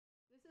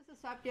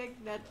a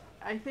subject that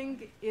I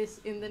think is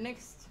in the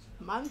next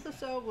month or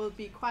so will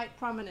be quite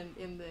prominent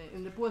in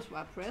the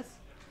bourgeois press,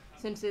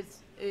 since it's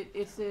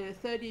a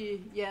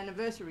 30-year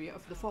anniversary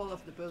of the fall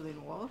of the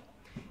Berlin Wall,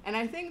 and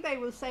I think they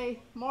will say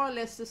more or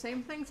less the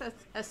same things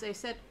as they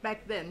said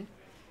back then,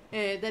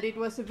 that it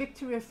was a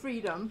victory of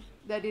freedom,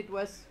 that it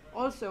was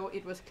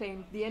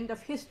claimed the end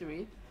of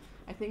history.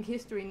 I think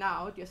history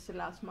now, just the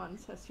last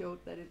month, has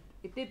showed that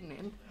it didn't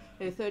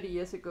end 30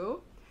 years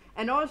ago.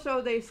 And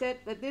also they said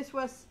that this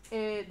was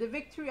the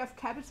victory of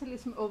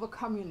capitalism over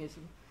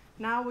communism.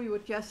 Now we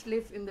would just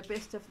live in the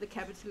best of the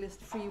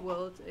capitalist free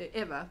world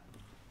ever.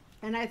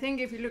 And I think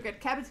if you look at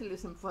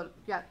capitalism for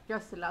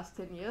just the last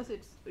 10 years,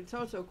 it's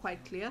also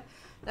quite clear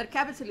that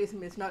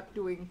capitalism is not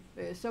doing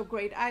so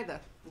great either.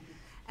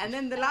 And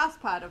then the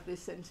last part of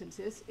this sentence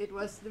is, it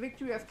was the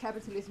victory of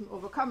capitalism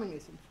over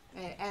communism.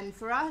 And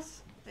for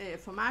us,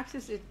 for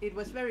Marxists, it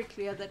was very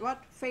clear that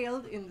what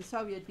failed in the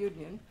Soviet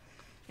Union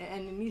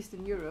and in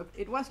Eastern Europe,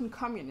 it wasn't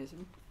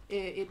communism.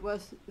 It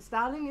was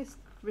Stalinist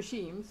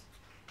regimes.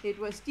 It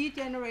was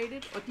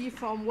degenerated or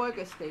deformed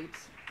worker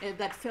states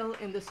that fell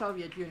in the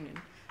Soviet Union.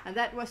 And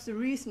that was the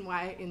reason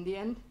why, in the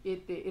end,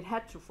 it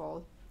had to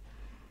fall.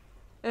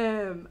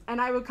 And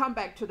I will come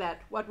back to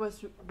that. What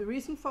was the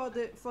reason for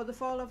the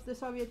fall of the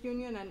Soviet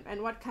Union,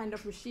 and what kind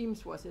of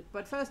regimes was it?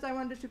 But first I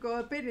wanted to go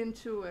a bit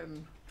into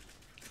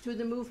to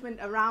the movement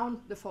around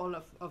the fall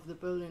of the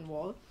Berlin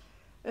Wall.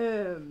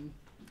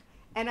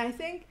 And I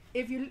think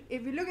if you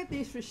look at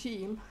this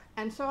regime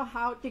and saw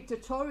how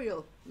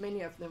dictatorial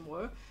many of them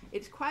were,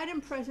 it's quite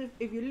impressive.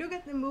 If you look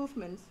at the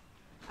movements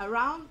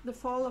around the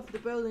fall of the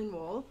Berlin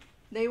Wall,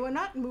 they were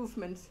not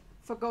movements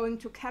for going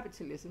to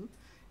capitalism.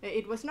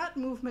 It was not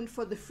movement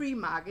for the free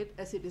market,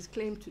 as it is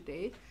claimed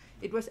today.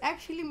 It was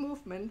actually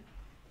movement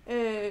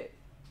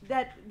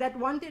that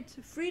wanted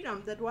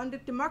freedom, that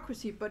wanted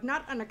democracy, but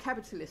not on a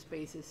capitalist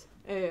basis.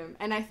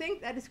 And I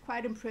think that is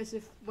quite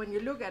impressive when you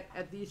look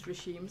at these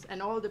regimes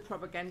and all the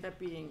propaganda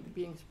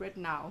being spread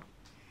now.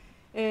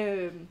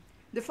 The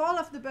fall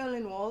of the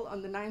Berlin Wall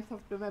on the 9th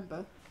of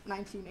November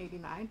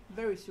 1989,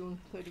 very soon,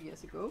 30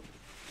 years ago,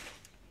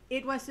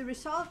 it was the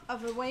result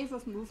of a wave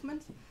of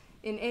movements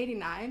in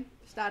 '89,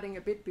 starting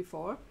a bit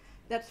before,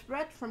 that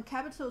spread from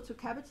capital to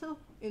capital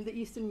in the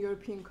Eastern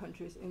European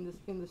countries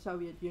in the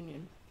Soviet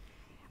Union.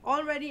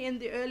 Already in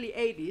the early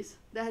 80s,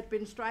 there had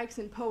been strikes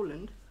in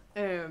Poland,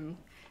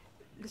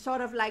 sort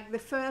of like the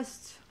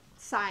first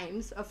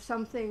signs of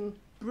something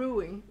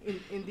brewing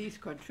in these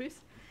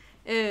countries.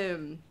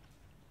 And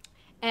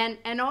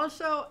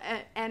also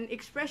an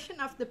expression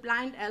of the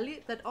blind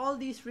alley that all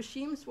these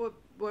regimes were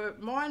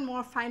more and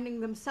more finding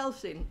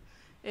themselves in,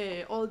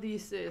 all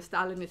these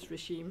Stalinist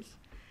regimes.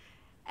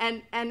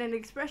 And an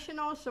expression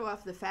also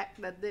of the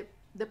fact that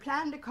the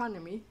planned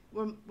economy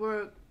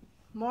were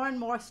more and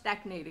more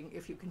stagnating,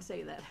 if you can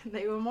say that.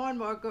 They were more and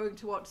more going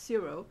towards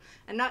zero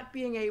and not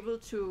being able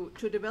to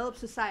develop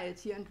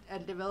society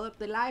and develop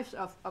the lives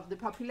of the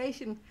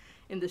population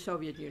in the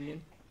Soviet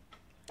Union.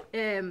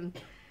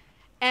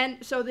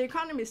 And so the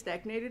economy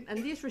stagnated,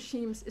 and these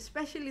regimes,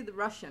 especially the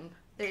Russian,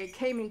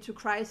 came into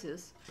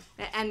crisis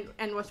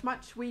and was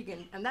much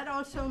weakened. And that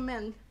also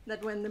meant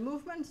that when the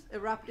movements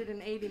erupted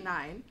in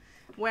 '89,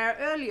 where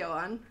earlier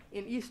on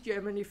in East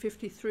Germany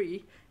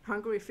 53,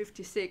 Hungary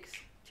 56,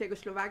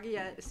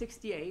 Czechoslovakia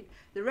 68,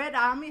 the Red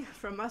Army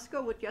from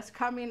Moscow would just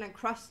come in and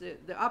crush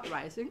the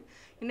uprising.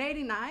 In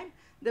 '89,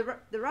 the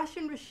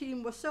Russian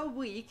regime was so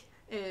weak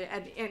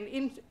and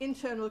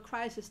internal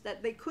crisis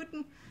that they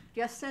couldn't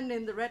just send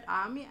in the Red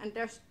Army and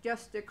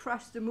just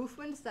crush the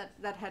movements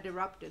that had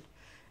erupted.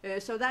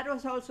 So that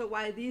was also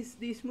why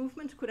these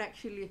movements could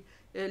actually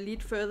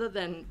lead further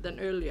than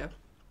earlier.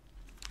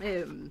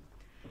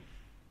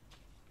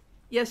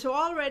 So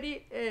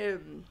already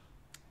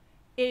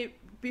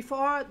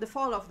before the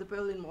fall of the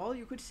Berlin Wall,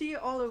 you could see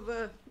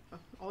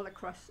all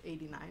across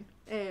 '89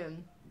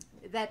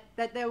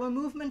 that there were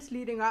movements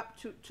leading up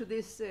to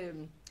this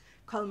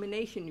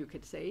culmination, you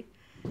could say.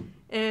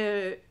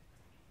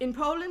 In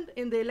Poland,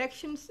 in the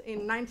elections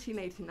in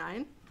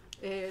 1989,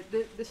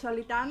 the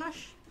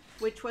Solidarność,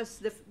 which was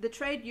the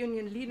trade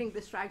union leading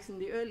the strikes in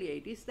the early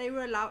 80s, they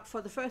were allowed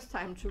for the first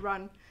time to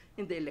run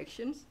in the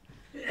elections.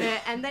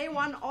 And they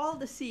won all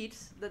the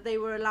seats that they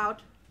were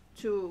allowed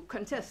to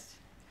contest,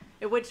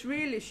 which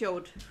really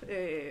showed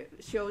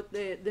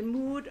the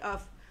mood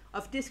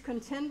of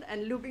discontent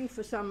and looking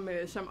for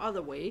some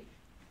other way.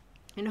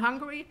 In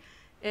Hungary,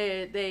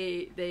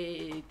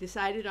 they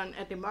decided on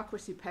a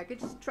democracy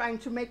package, trying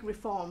to make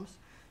reforms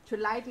to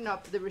lighten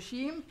up the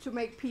regime, to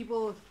make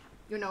people,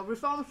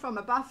 reform from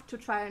above, to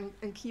try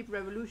and keep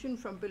revolution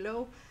from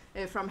below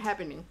from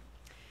happening.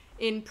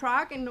 In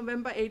Prague in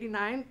November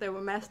 '89, there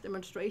were mass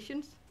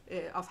demonstrations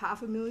of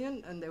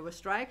 500,000, and there were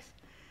strikes.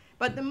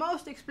 But the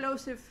most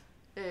explosive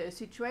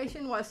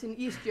situation was in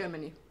East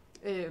Germany,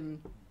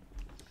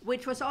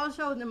 which was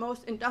also the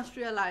most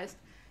industrialized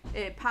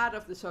part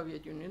of the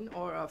Soviet Union,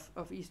 or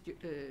of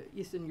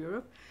Eastern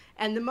Europe,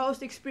 and the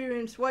most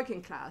experienced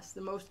working class,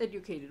 the most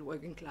educated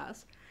working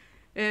class.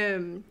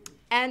 And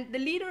the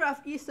leader of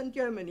Eastern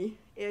Germany,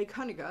 Erich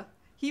Honecker,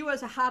 he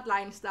was a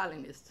hardline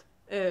Stalinist.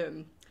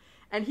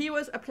 And he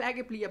was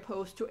implacably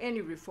opposed to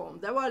any reform.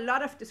 There were a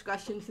lot of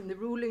discussions in the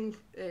ruling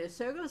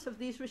circles of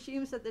these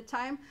regimes at the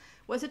time.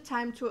 Was it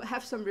time to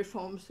have some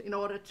reforms in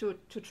order to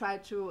try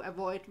to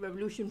avoid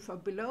revolution from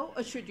below,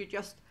 or should you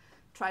just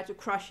try to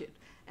crush it?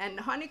 And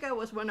Honecker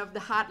was one of the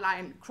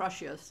hardline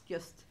crushers,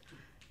 just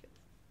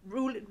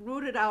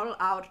rooted all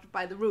out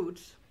by the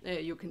roots,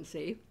 you can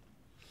say.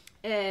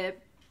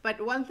 But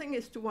one thing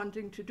is to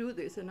wanting to do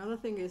this, another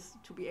thing is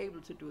to be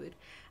able to do it,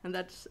 and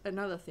that's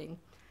another thing.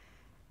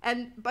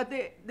 But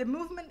the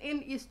movement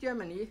in East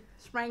Germany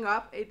sprang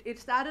up. It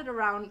started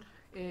around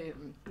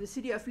the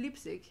city of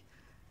Leipzig.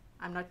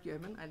 I'm not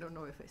German, I don't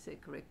know if I say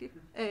it correctly.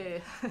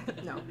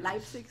 No,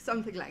 Leipzig,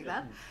 something like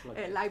that.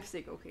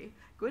 Leipzig, okay,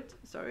 good,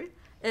 sorry.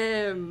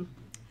 And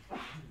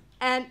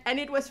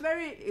it was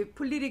very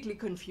politically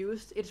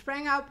confused. It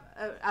sprang up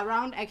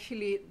around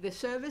actually the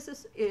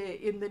services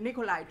in the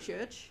Nikolai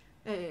Church,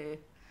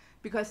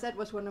 because that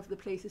was one of the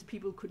places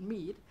people could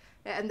meet.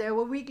 And there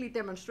were weekly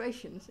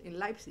demonstrations in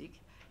Leipzig.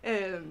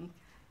 And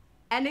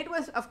it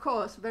was, of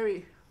course,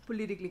 very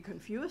politically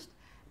confused.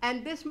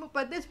 And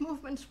but this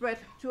movement spread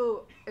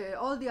to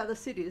all the other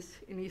cities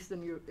in East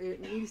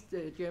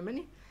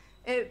Germany,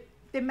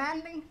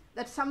 demanding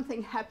that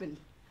something happened.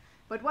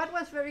 But what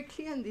was very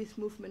clear in these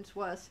movements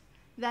was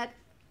that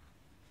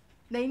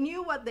they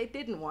knew what they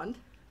didn't want,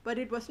 but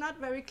it was not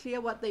very clear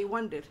what they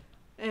wanted.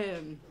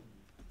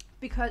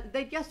 Because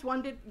they just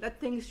wanted that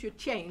things should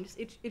change,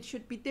 it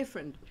should be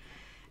different.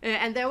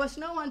 And there was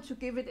no one to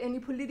give it any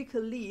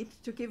political lead,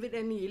 to give it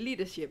any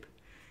leadership.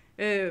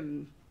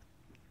 And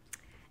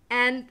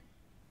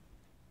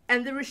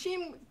the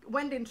regime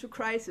went into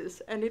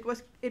crisis, and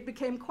it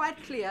became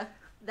quite clear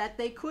that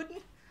they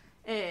couldn't,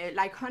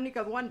 like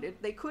Honecker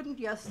wanted, they couldn't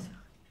just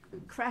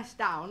crash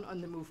down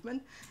on the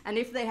movement. And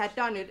if they had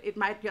done it, it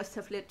might just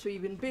have led to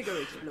even bigger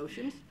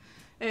explosions.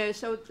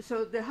 So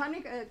the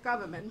Honecker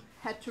government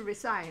had to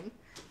resign,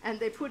 and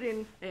they put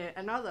in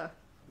another,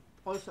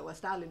 also a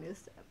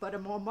Stalinist, but a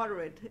more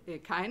moderate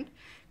kind,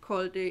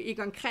 called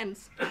Egon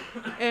Krenz,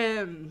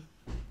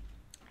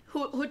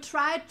 who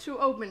tried to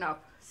open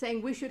up,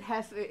 saying we should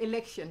have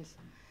elections.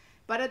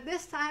 But at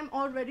this time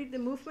already the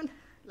movement,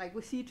 like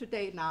we see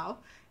today now,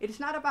 it's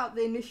not about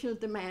the initial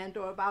demand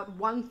or about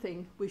one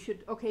thing. We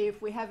should, okay,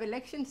 if we have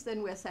elections,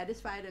 then we're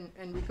satisfied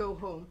and we go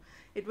home.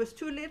 It was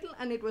too little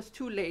and it was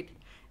too late.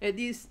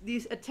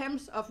 These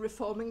attempts of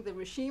reforming the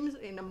regimes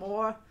in a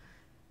more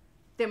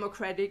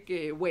democratic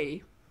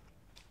way.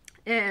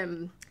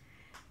 And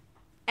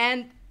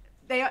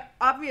they are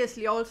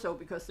obviously also,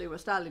 because they were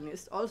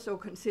Stalinists, also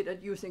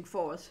considered using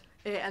force.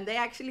 And they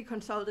actually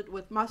consulted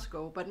with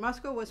Moscow, but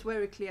Moscow was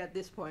very clear at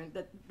this point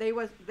that they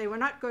were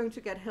not going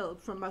to get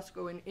help from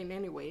Moscow in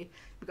any way,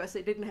 because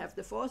they didn't have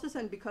the forces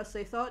and because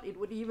they thought it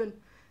would even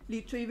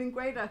lead to even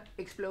greater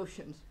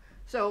explosions.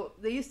 So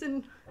the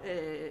Eastern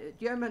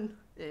German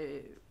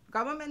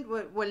government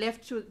were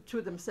left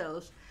to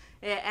themselves.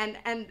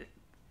 And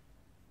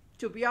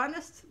to be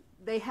honest,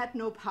 they had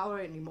no power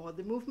anymore.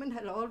 The movement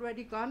had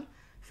already gone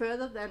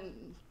further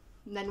than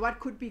what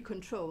could be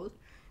controlled,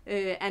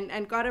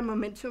 and got a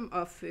momentum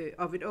of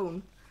its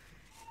own.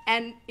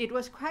 And it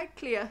was quite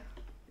clear.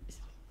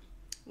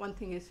 One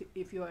thing is,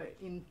 if you are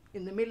in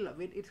the middle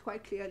of it, it's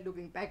quite clear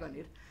looking back on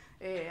it.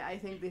 I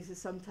think this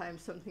is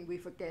sometimes something we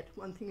forget.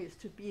 One thing is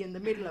to be in the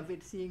middle of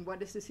it, seeing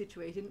what is the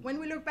situation. When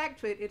we look back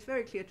to it, it's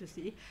very clear to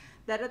see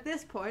that at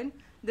this point,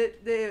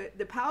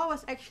 the power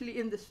was actually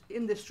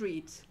in the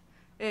streets,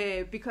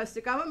 because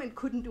the government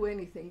couldn't do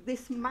anything.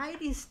 This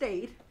mighty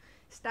state,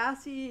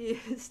 Stasi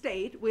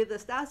state, with a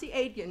Stasi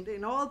agent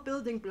in all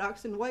building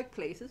blocks and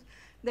workplaces,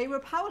 they were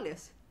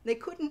powerless. They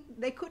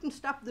couldn't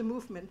stop the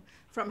movement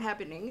from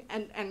happening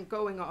and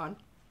going on.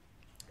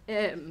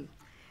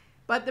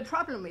 But the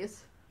problem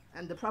is,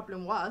 and the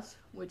problem was,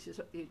 which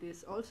it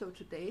is also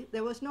today,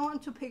 there was no one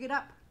to pick it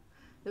up.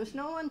 There was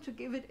no one to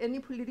give it any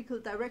political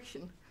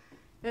direction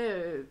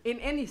in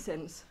any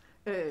sense,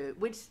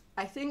 which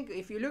I think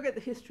if you look at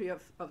the history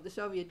of the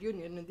Soviet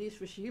Union and these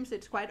regimes,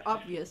 it's quite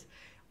obvious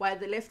why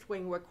the left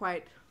wing were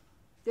quite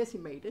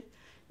decimated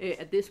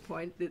at this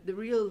point, the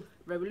real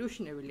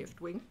revolutionary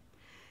left wing.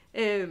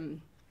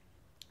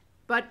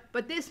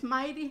 But this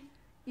mighty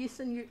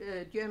Eastern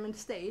German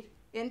state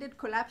ended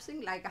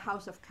collapsing like a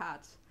house of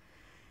cards.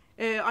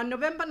 On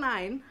November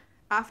 9,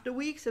 after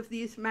weeks of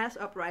these mass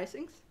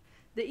uprisings,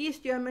 the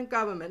East German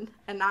government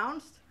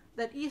announced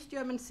that East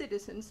German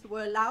citizens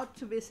were allowed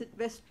to visit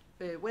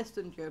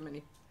Western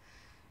Germany.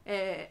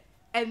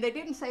 And they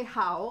didn't say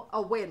how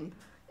or when,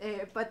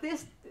 but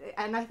this,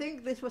 and I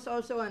think this was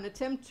also an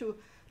attempt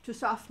to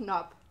soften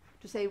up,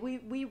 to say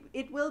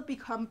it will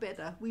become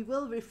better, we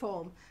will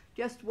reform,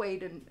 just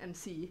wait and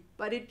see.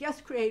 But it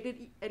just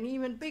created an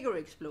even bigger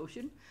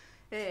explosion.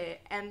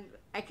 And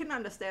I can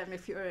understand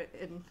if you're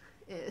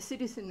a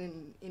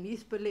citizen in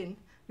East Berlin,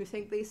 you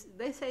think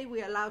they say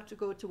we're allowed to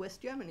go to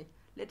West Germany.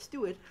 Let's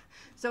do it.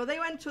 So they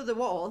went to the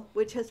wall,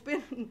 which has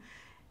been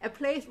a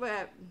place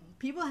where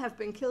people have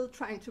been killed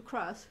trying to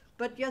cross,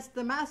 but just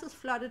the masses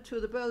flooded to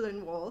the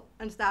Berlin Wall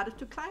and started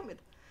to climb it.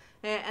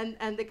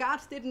 And the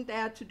guards didn't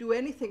dare to do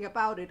anything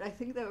about it. I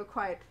think they were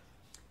quite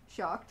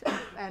shocked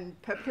and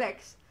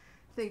perplexed,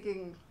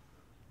 thinking,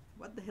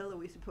 what the hell are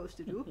we supposed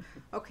to do?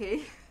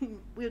 Okay,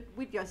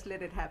 we just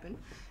let it happen.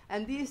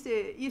 And these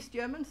East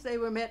Germans, they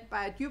were met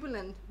by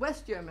jubilant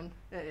West German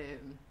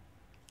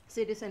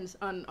citizens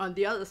on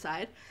the other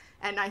side.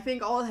 And I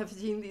think all have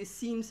seen these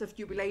scenes of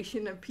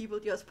jubilation and people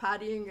just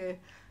partying.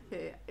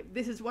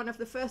 This is one of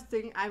the first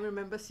things I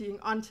remember seeing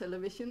on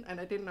television,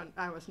 and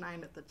I was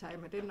 9 at the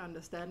time, I didn't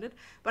understand it.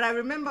 But I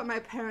remember my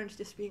parents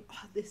just being,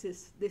 oh, this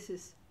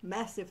is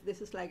massive, this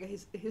is like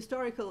a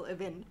historical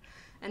event.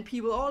 And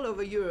people all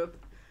over Europe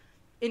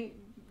in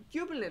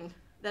jubilant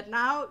that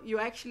now you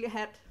actually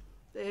had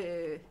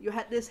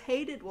this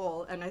hated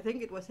wall, and I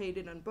think it was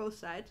hated on both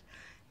sides,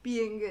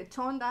 being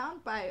torn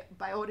down by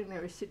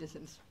ordinary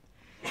citizens.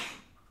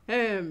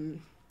 And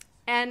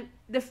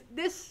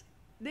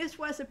this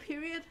was a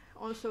period,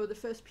 also the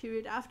first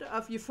period after,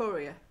 of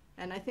euphoria.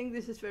 And I think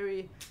this is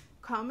very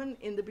common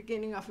in the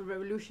beginning of a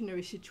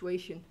revolutionary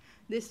situation.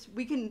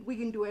 We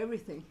can do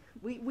everything.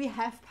 We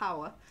have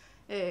power.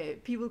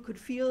 People could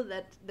feel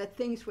that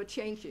things were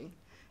changing.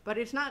 But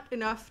it's not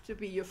enough to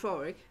be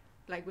euphoric.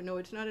 Like we know,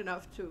 it's not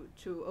enough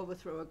to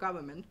overthrow a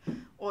government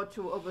or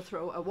to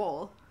overthrow a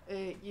wall.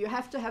 You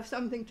have to have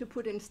something to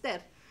put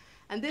instead.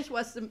 And this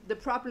was the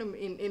problem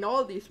in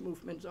all these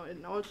movements,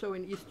 and also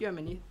in East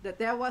Germany, that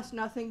there was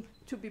nothing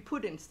to be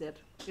put instead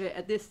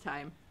at this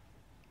time.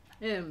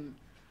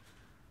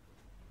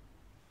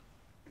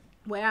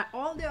 Where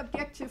all the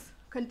objective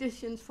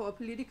conditions for a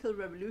political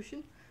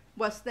revolution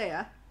was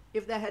there,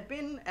 if there had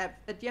been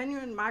a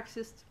genuine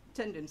Marxist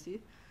tendency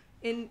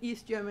in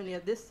East Germany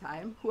at this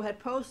time, who had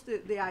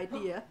posted the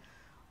idea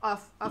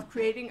of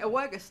creating a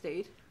worker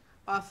state,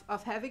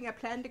 of having a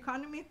planned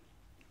economy,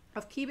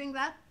 of keeping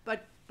that,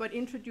 but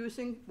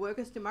introducing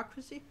workers'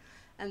 democracy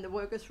and the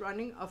workers'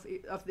 running of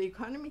the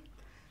economy,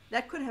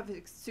 that could have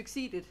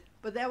succeeded.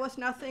 But there was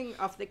nothing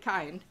of the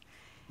kind.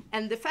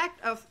 And the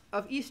fact of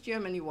East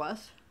Germany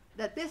was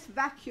that this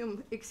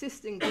vacuum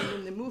existing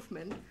within the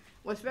movement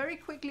was very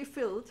quickly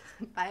filled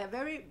by a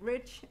very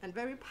rich and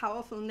very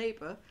powerful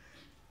neighbor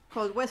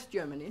called West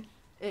Germany,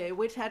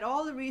 which had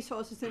all the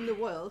resources in the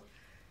world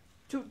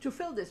to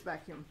fill this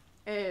vacuum.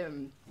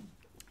 And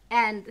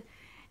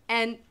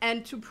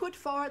to put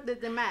forward the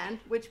demand,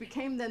 which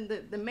became then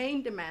the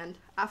main demand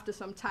after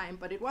some time,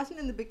 but it wasn't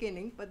in the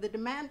beginning, but the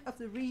demand of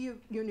the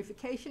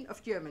reunification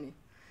of Germany.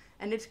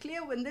 And it's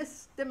clear when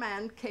this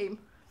demand came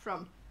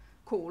from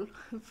Kohl,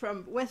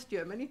 from West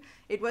Germany,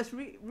 it was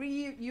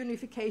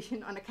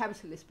reunification on a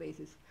capitalist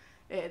basis.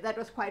 That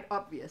was quite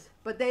obvious.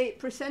 But they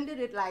presented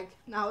it like,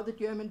 now the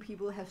German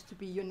people has to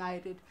be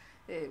united,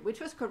 which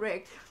was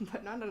correct,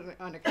 but not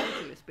on a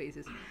capitalist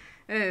basis.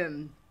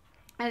 And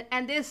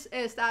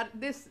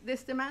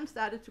this demand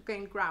started to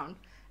gain ground.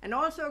 And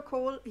also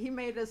Kohl, he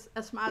made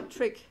a smart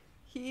trick.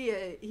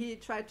 He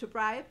tried to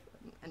bribe,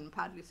 and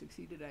partly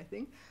succeeded, I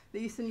think, the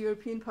Eastern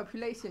European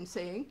population,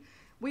 saying,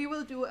 we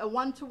will do a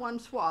one-to-one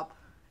swap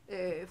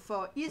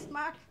for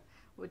Eastmark,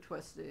 which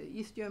was the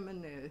East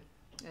German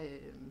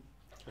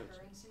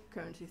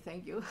currency,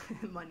 thank you,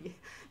 money,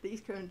 the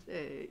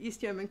East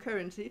German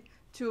currency,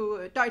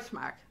 to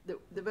Deutschmark,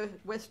 the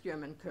West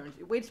German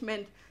currency, which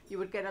meant you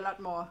would get a lot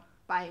more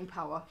buying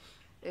power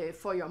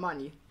for your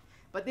money.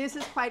 But this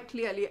is quite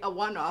clearly a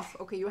one-off.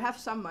 Okay, you have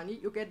some money,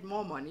 you get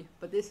more money,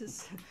 but this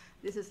is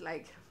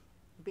like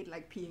a bit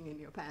like peeing in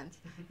your pants.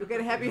 You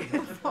get happy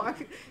for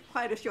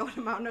quite a short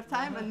amount of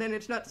time, and then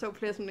it's not so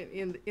pleasant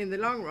in the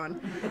long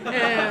run.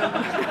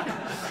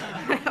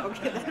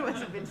 Okay, that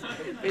was a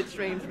bit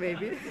strange,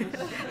 maybe.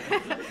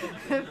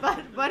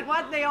 but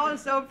what they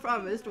also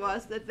promised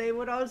was that they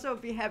would also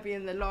be happy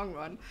in the long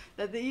run.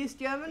 That the East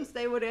Germans,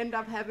 they would end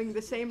up having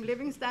the same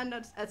living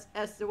standards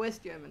as the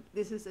West Germans.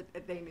 This is a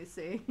Danish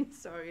saying.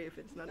 Sorry if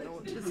it's not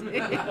known to say.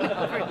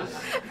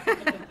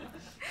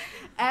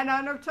 And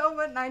on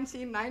October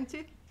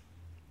 1990,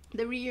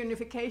 the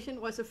reunification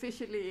was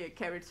officially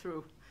carried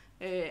through,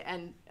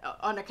 and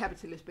on a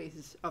capitalist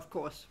basis, of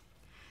course.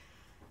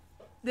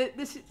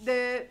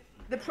 The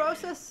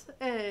process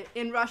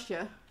in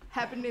Russia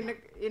happened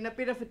in a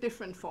bit of a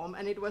different form,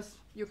 and it was,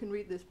 you can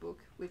read this book,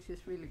 which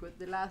is really good.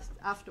 The last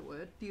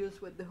afterword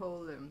deals with the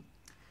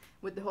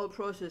whole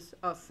process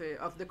of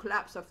the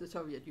collapse of the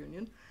Soviet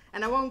Union,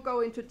 and I won't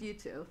go into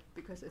detail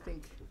because I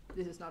think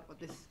this is not what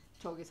this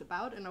talk is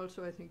about, and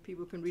also I think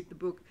people can read the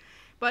book.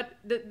 But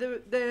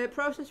the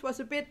process was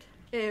a bit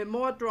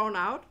more drawn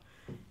out.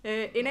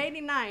 In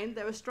 '89,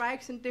 there were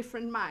strikes in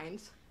different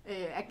mines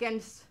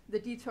against the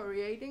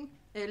deteriorating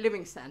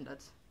living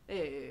standards.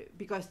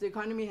 Because the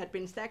economy had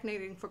been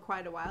stagnating for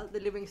quite a while, the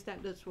living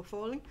standards were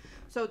falling,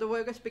 so the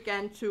workers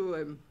began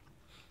to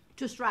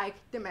strike,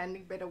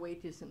 demanding better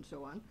wages and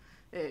so on.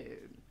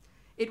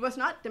 It was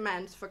not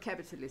demands for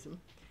capitalism,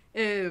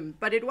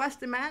 but it was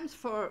demands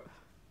for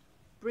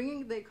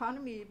bringing the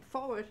economy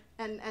forward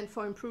and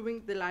for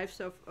improving the lives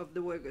of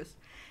the workers.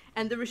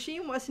 And the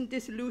regime was in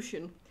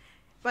dissolution.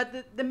 But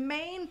the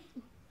main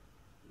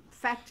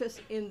factors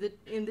in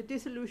the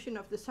dissolution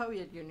of the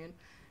Soviet Union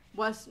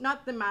was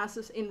not the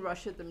masses in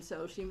Russia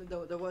themselves, even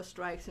though there were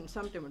strikes and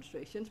some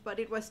demonstrations, but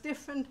it was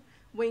different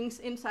wings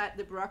inside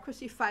the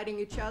bureaucracy fighting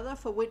each other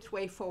for which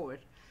way forward.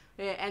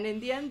 And in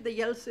the end, the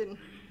Yeltsin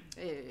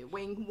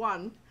wing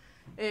won,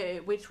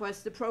 which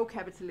was the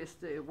pro-capitalist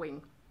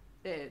wing.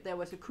 There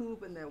was a coup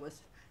and there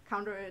was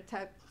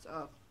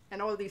counterattacks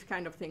and all these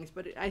kind of things.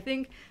 But I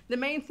think the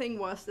main thing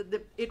was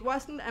that it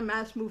wasn't a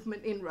mass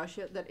movement in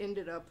Russia that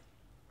ended up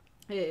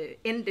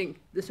ending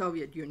the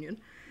Soviet Union.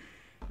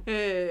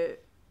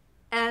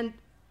 And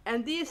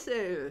these,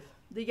 the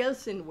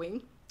Yeltsin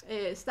wing,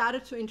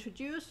 started to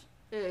introduce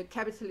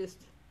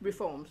capitalist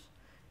reforms.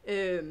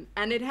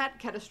 And it had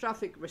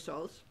catastrophic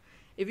results.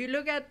 If you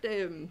look at,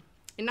 in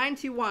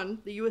 91,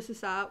 the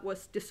USSR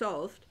was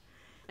dissolved.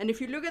 And if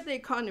you look at the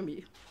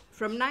economy,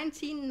 from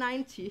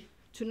 1990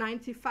 to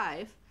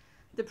 95,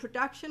 the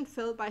production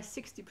fell by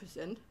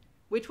 60%,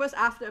 which was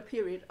after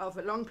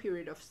a long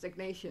period of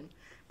stagnation.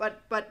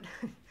 But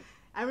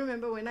I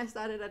remember when I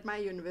started at my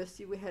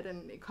university, we had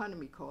an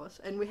economy course,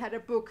 and we had a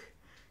book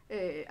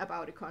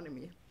about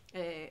economy,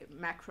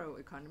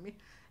 macroeconomy.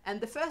 And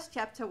the first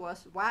chapter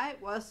was, why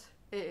was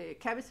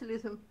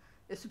capitalism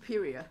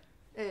superior?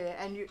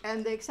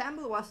 And the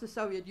example was the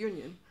Soviet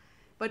Union.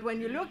 But when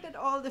you looked at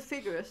all the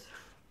figures,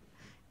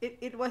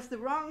 it was the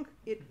wrong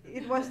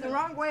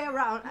way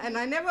around, and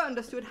I never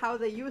understood how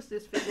they used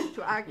this figure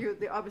to argue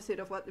the opposite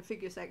of what the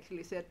figures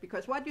actually said.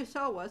 Because what you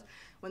saw was,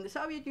 when the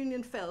Soviet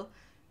Union fell,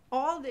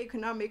 all the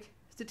economic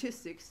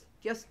statistics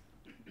just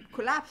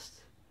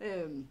collapsed.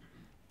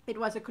 It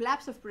was a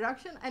collapse of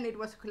production, and it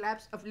was a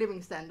collapse of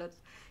living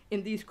standards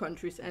in these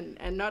countries, and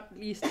not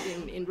least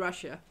in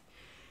Russia.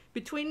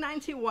 Between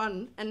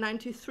 91 and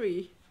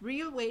 93,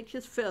 real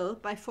wages fell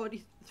by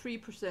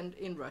 43%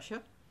 in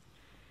Russia.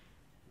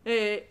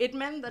 It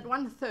meant that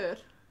 1/3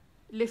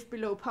 lived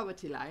below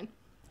poverty line.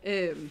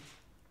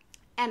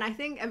 And I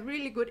think a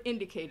really good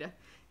indicator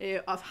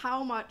of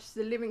how much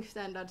the living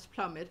standards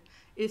plummet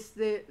is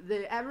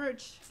the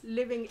average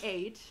living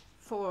age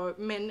for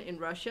men in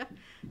Russia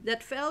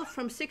that fell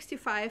from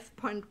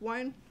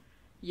 65.1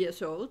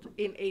 years old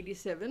in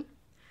 87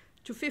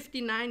 to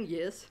 59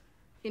 years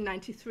in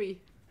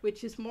 93,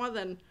 which is more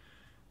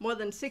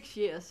than 6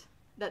 years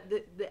that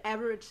the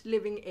average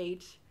living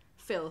age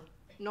fell.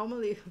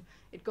 Normally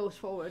it goes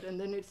forward, and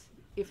then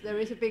if there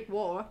is a big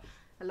war,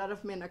 a lot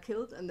of men are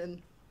killed, and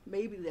then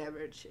maybe the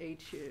average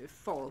age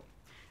fall.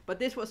 But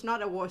this was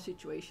not a war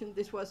situation.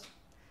 This was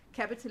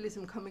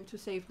capitalism coming to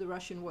save the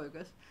Russian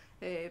workers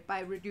by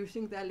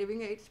reducing their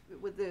living age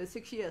with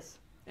 6 years.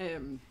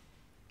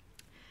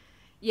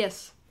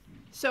 Yes.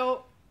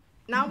 So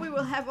now we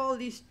will have all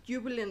these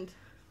jubilant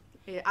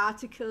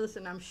articles,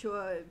 and I'm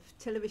sure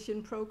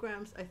television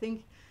programs.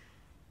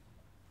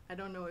 I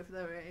don't know if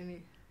there are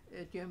any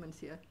Germans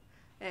here.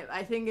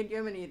 I think in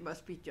Germany it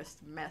must be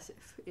just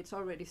massive. It's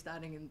already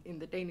starting in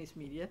the Danish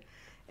media.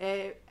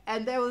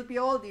 And there will be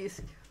all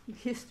these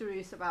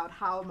histories about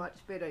how much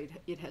better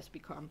it has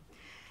become.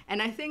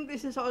 And I think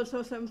this is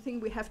also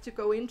something we have to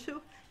go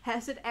into.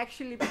 Has it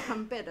actually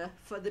become better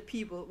for the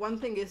people? One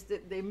thing is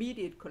the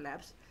immediate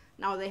collapse.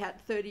 Now they had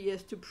 30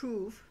 years to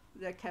prove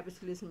that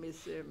capitalism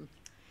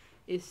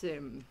is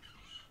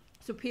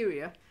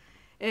superior.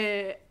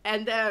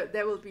 And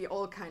there will be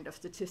all kind of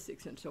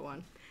statistics and so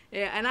on.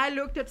 And I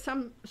looked at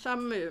some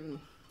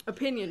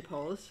opinion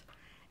polls,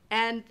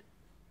 and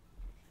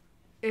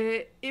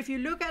if you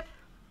look at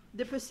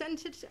the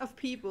percentage of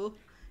people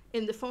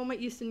in the former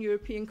Eastern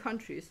European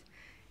countries,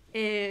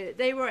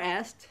 they were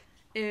asked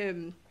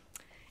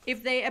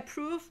if they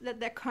approve that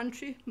their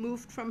country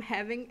moved from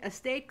having a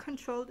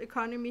state-controlled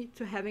economy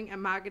to having a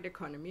market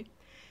economy.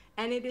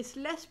 And it is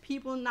less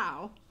people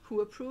now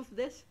who approve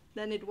this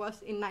than it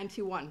was in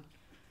 91.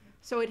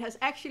 So it has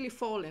actually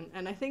fallen,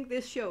 and I think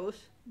this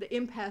shows the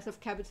impasse of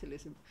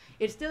capitalism.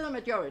 It's still a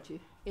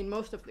majority in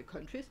most of the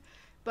countries,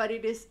 but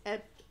it is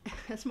at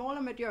a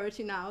smaller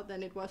majority now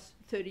than it was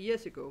 30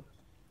 years ago.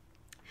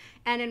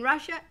 And in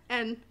Russia,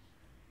 and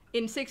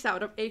in 6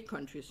 out of 8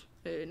 countries,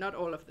 not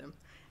all of them,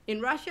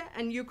 in Russia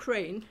and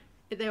Ukraine,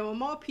 there were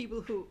more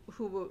people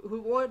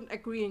who weren't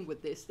agreeing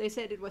with this. They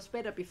said it was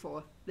better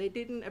before. They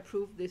didn't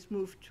approve this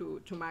move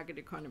to market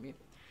economy.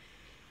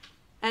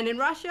 And in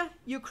Russia,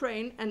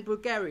 Ukraine, and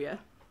Bulgaria,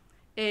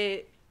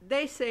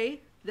 they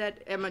say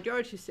that, a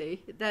majority say,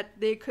 that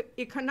the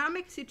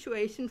economic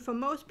situation for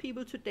most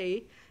people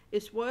today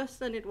is worse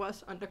than it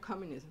was under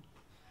communism.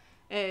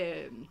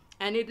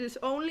 And it is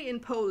only in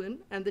Poland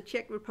and the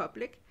Czech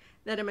Republic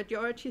that a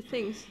majority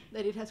thinks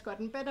that it has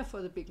gotten better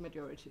for the big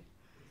majority.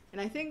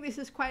 And I think this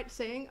is quite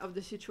saying of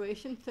the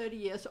situation 30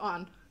 years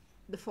on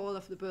the fall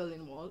of the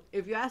Berlin Wall.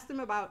 If you ask them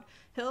about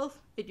health,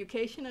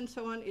 education, and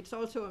so on, it's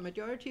also a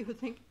majority who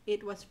think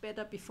it was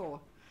better before.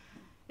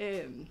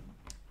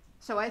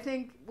 So I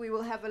think we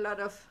will have a lot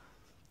of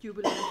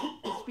jubilant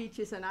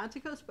speeches and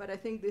articles, but I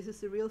think this is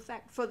the real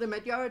fact. For the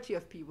majority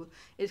of people,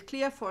 it's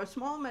clear for a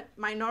small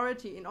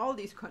minority in all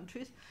these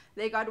countries,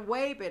 they got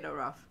way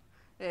better off,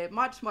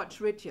 much, much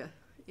richer,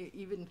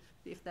 even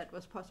if that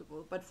was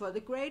possible. But for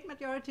the great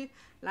majority,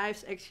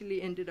 lives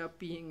actually ended up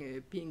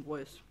being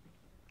worse.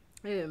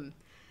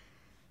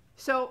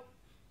 So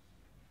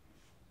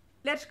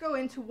let's go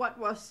into what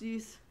was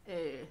these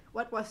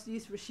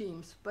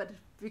regimes. But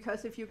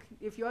because if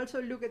you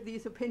also look at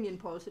these opinion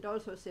polls, it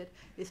also said,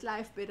 is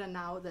life better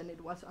now than it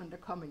was under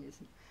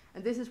communism?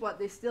 And this is what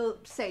they still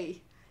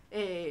say.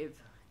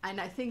 And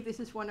I think this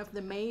is one of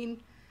the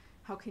main,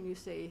 how can you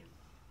say,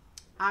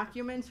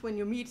 arguments when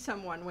you meet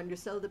someone, when you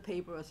sell the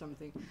paper or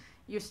something.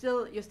 You're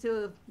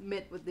still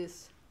met with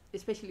this,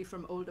 especially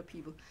from older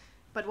people.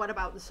 But what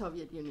about the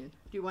Soviet Union?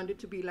 Do you want it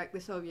to be like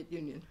the Soviet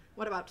Union?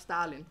 What about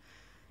Stalin?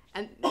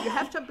 And you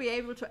have to be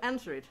able to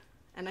answer it.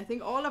 And I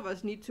think all of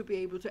us need to be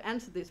able to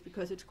answer this,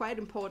 because it's quite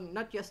important,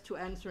 not just to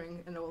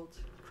answering an old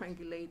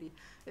cranky lady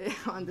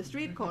on the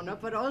street corner,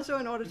 but also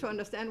in order to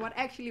understand what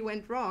actually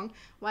went wrong.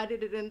 Why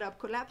did it end up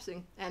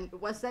collapsing? And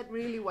was that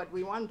really what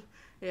we want?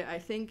 I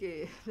think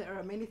there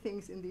are many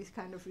things in these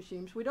kind of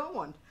regimes we don't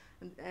want,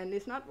 and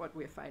it's not what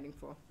we're fighting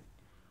for.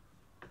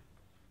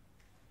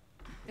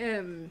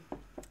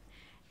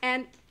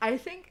 And I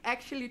think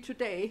actually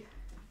today,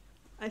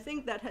 I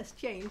think that has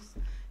changed.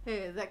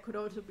 That could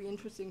also be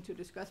interesting to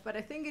discuss, but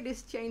I think it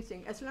is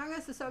changing. As long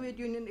as the Soviet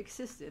Union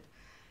existed,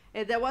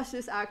 there was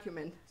this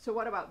argument, so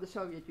what about the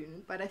Soviet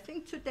Union? But I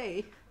think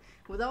today,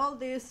 with all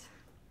this,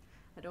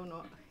 I don't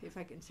know if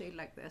I can say it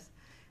like this,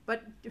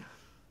 but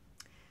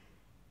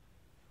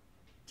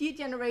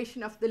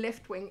degeneration of the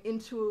left wing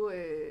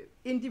into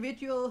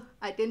individual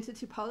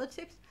identity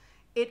politics,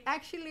 it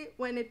actually,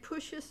 when it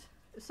pushes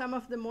some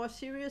of the more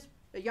serious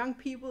young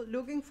people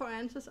looking for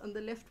answers on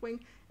the left wing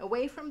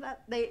away from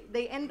that,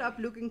 they end up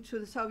looking to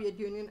the Soviet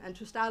Union and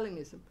to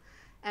Stalinism.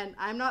 And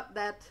I'm not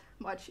that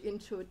much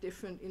into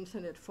different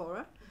internet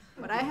fora,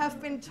 but I have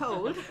been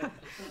told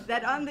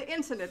that on the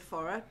internet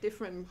fora,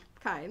 different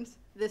kinds,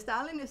 the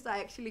Stalinists are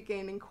actually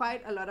gaining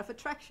quite a lot of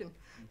attraction.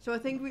 So I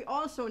think we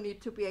also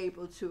need to be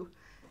able to,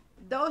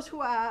 those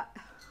who are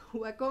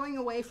going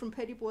away from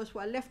petty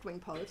bourgeois left-wing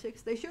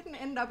politics, they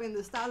shouldn't end up in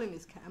the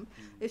Stalinist camp.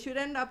 They should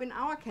end up in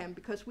our camp,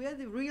 because we are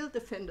the real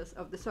defenders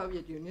of the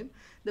Soviet Union,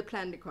 the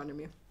planned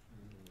economy,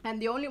 and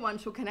the only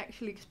ones who can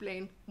actually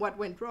explain what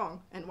went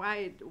wrong and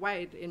why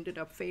it ended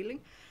up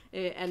failing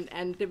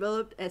and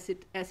developed as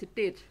it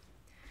did.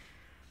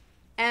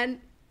 And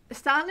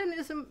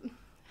Stalinism,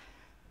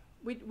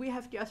 we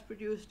have just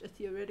produced a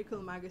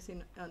theoretical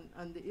magazine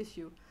on the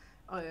issue.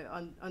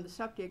 On the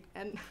subject,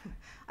 and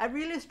I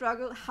really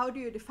struggle, how do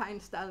you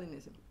define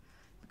Stalinism?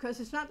 Because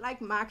it's not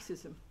like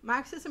Marxism.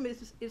 Marxism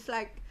is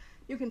like,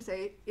 you can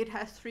say it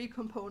has three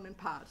component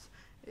parts,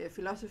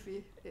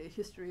 philosophy,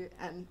 history,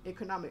 and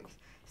economics.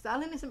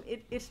 Stalinism,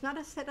 it's not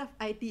a set of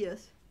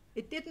ideas.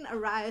 It didn't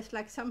arise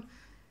like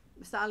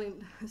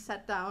Stalin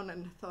sat down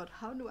and thought,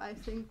 how do I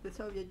think the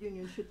Soviet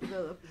Union should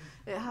develop?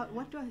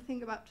 What do I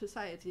think about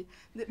society?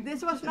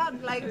 This was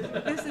not like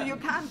this. You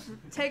can't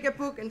take a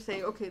book and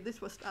say, okay, this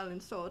was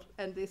Stalin's thought,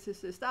 and this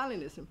is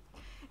Stalinism.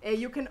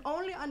 You can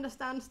only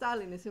understand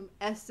Stalinism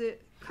as the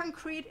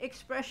concrete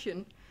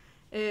expression,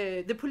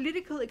 the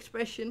political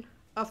expression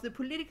of the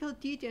political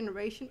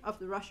degeneration of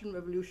the Russian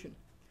Revolution.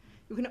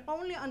 You can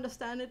only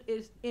understand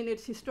it in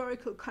its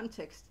historical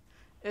context.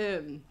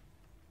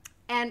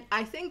 And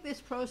I think this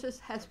process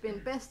has been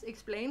best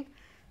explained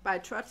by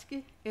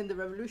Trotsky in The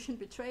Revolution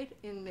Betrayed,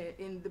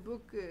 in the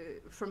book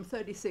from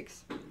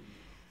 '36,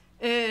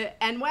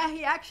 and where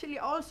he actually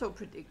also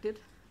predicted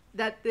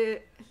that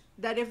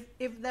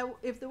if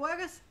the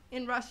workers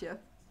in Russia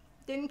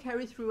didn't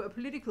carry through a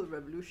political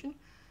revolution,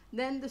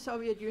 then the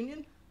Soviet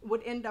Union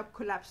would end up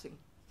collapsing.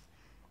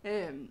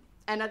 And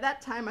at that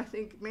time, I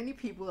think many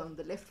people on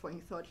the left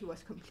wing thought he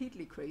was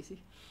completely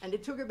crazy, and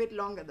it took a bit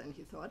longer than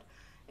he thought.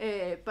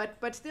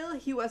 But still,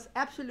 he was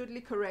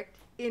absolutely correct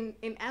in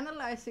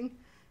analyzing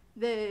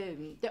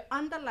the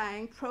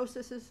underlying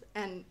processes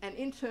and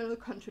internal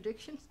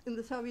contradictions in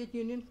the Soviet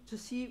Union to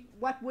see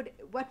what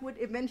would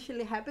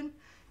eventually happen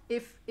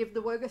if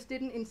the workers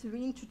didn't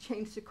intervene to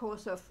change the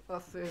course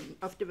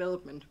of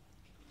development.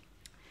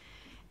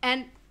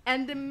 And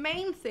the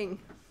main thing,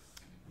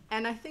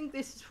 and I think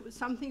this is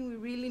something we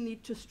really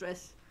need to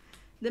stress,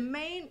 the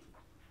main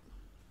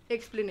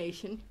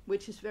explanation,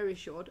 which is very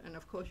short, and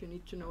of course you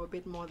need to know a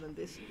bit more than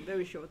this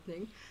very short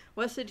thing,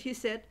 was that he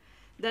said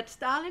that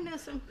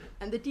Stalinism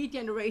and the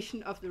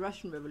degeneration of the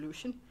Russian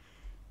Revolution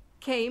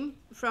came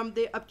from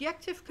the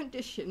objective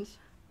conditions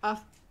of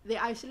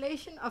the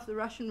isolation of the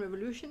Russian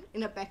Revolution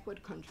in a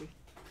backward country.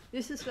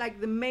 This is like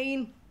the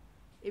main,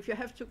 if you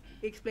have to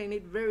explain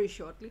it very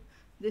shortly,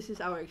 this is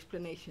our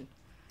explanation.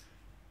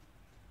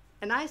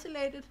 An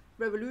isolated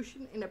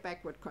revolution in a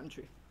backward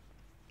country.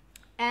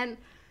 And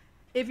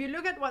if you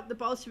look at what the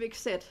Bolsheviks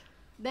said,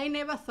 they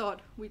never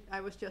thought, I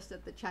was just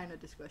at the China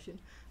discussion,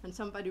 and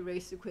somebody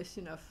raised the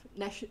question of,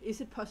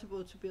 is it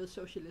possible to build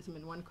socialism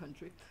in one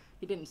country?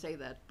 He didn't say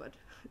that, but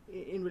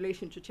in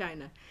relation to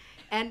China.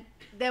 And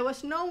there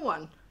was no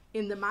one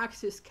in the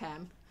Marxist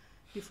camp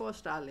before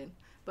Stalin,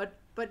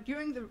 but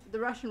during the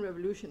Russian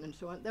Revolution and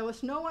so on, there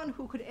was no one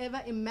who could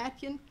ever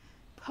imagine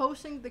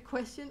posing the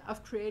question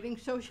of creating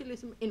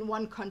socialism in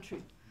one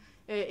country.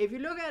 If you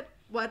look at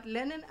what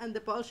Lenin and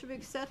the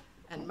Bolsheviks said,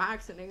 and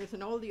Marx and Engels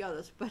and all the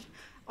others, but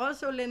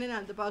also Lenin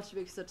and the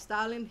Bolsheviks, that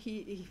Stalin,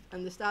 he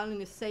and the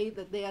Stalinists say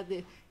that they are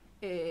the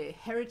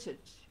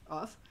heritage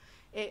of,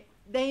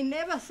 they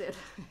never said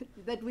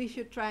that we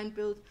should try and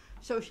build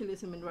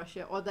socialism in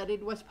Russia or that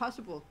it was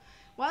possible.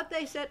 What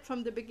they said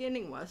from the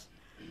beginning was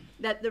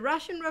that the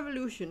Russian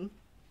Revolution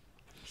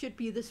should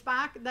be the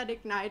spark that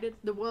ignited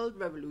the world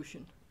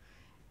revolution.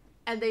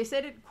 And they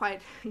said it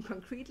quite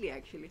concretely,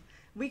 actually.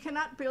 We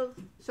cannot build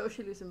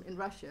socialism in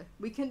Russia.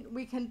 We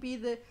can be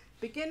the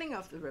beginning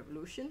of the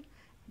revolution,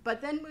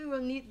 but then we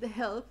will need the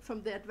help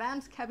from the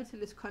advanced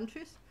capitalist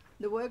countries,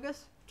 the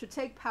workers, to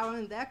take power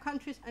in their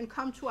countries and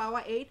come to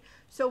our aid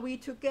so we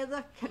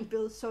together can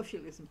build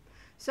socialism.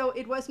 So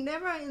it was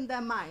never in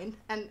their mind,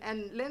 and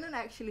Lenin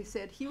actually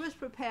said he was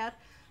prepared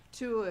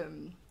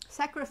to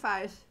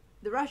sacrifice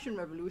the Russian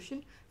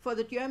Revolution for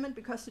the German,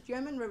 because the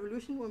German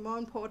Revolution were more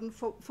important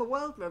for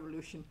world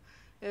revolution.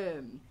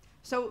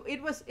 So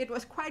it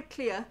was quite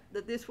clear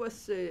that this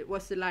was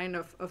the line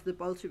of the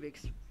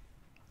Bolsheviks,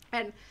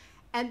 and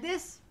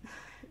this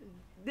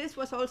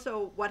was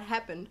also what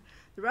happened.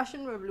 The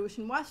Russian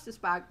Revolution was the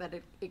spark that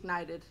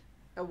ignited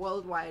a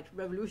worldwide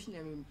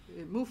revolutionary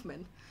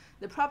movement.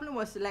 The problem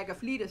was the lack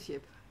of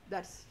leadership.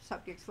 That's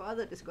subjects for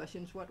other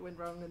discussions, what went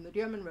wrong in the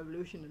German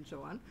Revolution and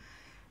so on.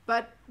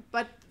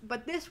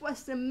 But this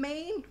was the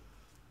main,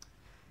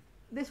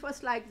 this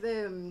was like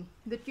the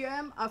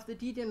germ of the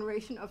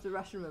degeneration of the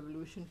Russian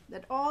Revolution,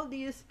 that all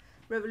these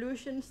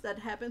revolutions that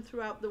happened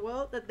throughout the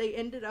world, that they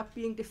ended up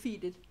being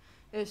defeated.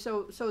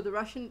 So the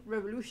Russian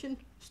Revolution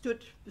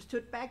stood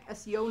back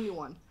as the only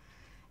one.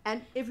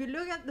 And if you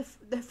look at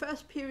the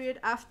first period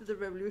after the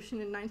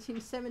revolution in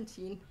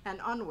 1917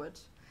 and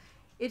onwards,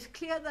 it's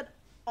clear that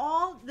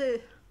all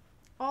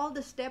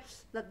the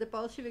steps that the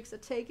Bolsheviks are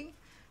taking,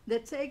 they're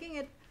taking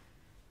it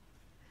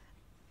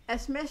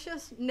as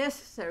measures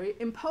necessary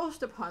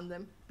imposed upon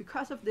them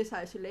because of this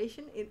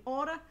isolation, in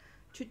order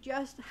to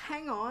just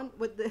hang on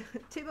with the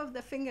tip of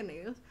their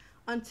fingernails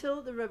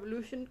until the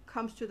revolution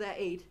comes to their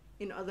aid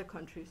in other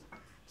countries.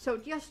 So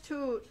just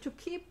to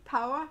keep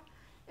power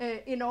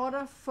in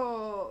order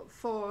for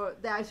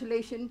the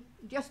isolation,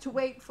 just to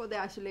wait for the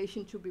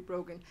isolation to be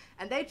broken.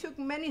 And they took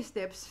many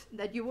steps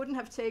that you wouldn't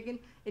have taken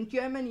in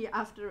Germany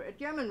after a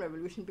German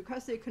revolution,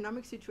 because the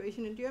economic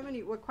situation in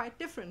Germany were quite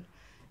different.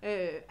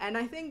 And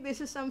I think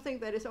this is something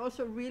that is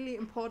also really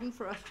important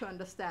for us to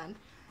understand.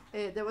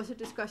 There was a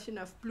discussion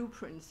of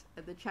blueprints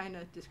at the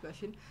China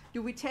discussion.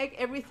 Do we take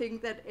everything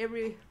that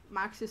every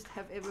Marxist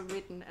have ever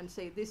written and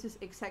say this is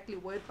exactly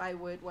word by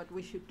word what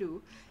we should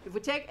do? If we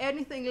take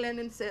anything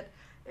Lenin said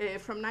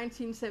from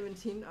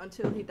 1917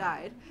 until he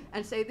died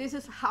and say this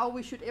is how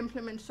we should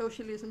implement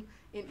socialism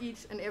in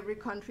each and every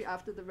country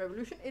after the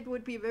revolution, it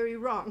would be very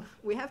wrong.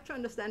 We have to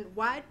understand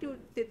why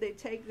did they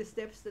take the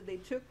steps that they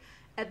took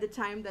at the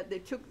time that they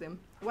took them.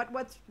 What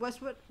was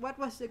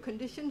the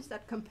conditions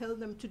that compelled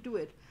them to do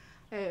it?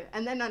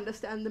 And then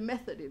understand the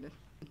method in it.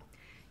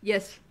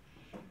 Yes.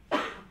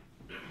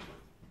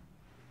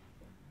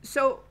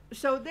 So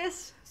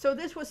this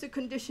was the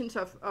conditions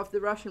of the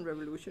Russian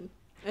Revolution,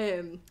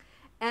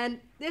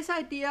 and this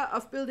idea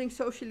of building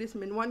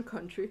socialism in one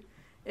country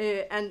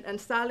and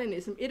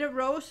Stalinism, it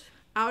arose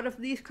out of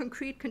these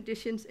concrete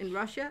conditions in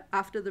Russia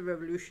after the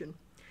revolution.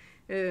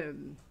 If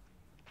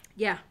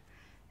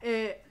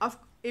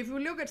we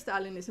look at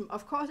Stalinism,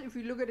 of course, if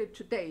we look at it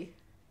today,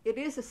 it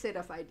is a set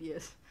of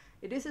ideas.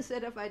 It is a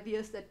set of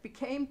ideas that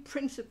became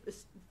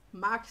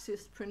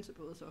Marxist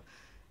principles, or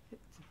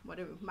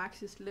whatever,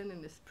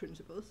 Marxist-Leninist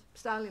principles,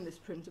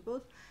 Stalinist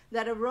principles,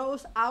 that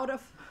arose out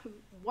of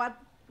what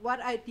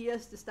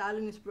ideas the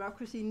Stalinist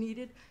bureaucracy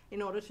needed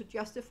in order to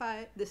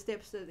justify the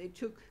steps that they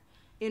took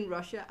in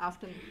Russia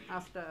after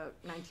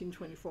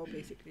 1924,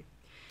 basically.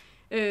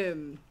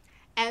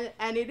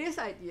 And it is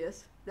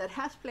ideas that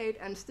has played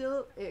and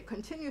still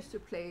continues to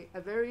play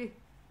a very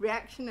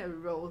reactionary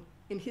role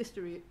in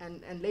history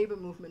and labor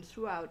movements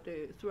throughout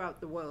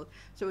the world.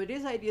 So it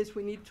is ideas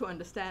we need to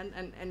understand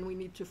and we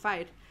need to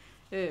fight.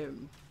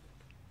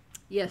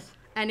 Yes,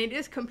 and it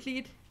is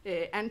complete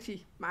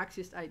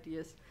anti-Marxist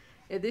ideas.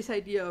 This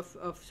idea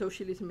of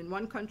socialism in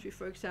one country,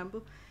 for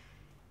example,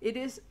 it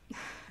is,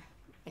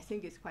 I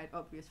think it's quite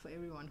obvious for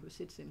everyone who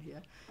sits in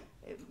here.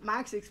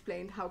 Marx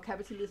explained how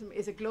capitalism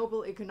is a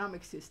global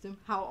economic system,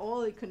 how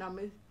all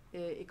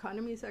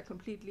economies are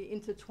completely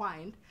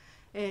intertwined,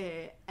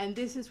 and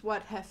this is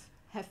what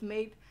have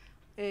made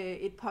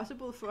it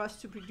possible for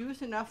us to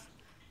produce enough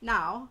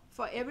now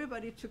for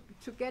everybody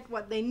to get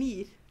what they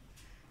need.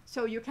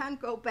 So you can't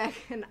go back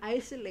and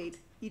isolate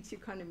each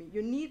economy.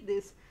 You need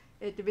this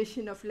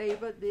division of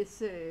labor,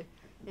 this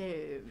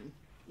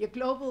your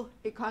global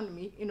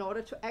economy, in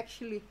order to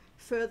actually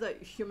further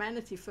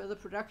humanity, further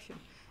production.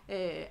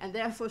 and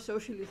therefore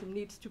socialism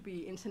needs to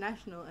be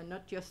international and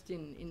not just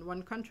in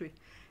one country.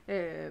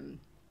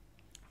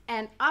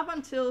 And up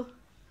until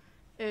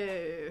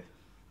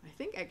I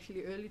think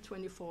actually early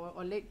 24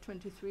 or late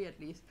 23 at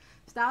least,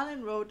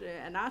 Stalin wrote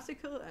an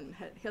article and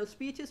held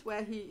speeches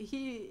where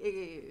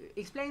he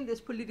explained this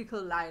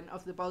political line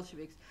of the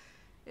Bolsheviks.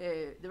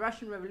 The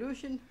Russian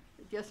Revolution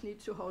just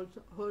needs to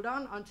hold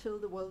on until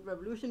the world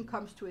revolution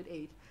comes to its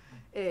aid.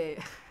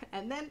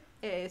 And then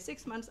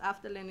 6 months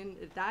after Lenin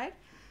died,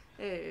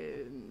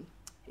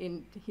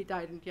 he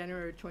died in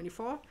January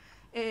 24,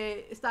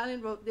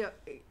 Stalin wrote the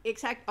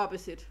exact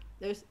opposite.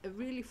 There's a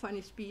really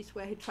funny speech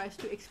where he tries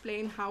to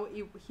explain how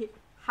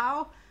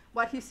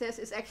what he says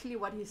is actually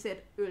what he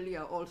said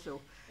earlier also.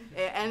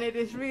 And it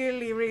is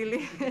really,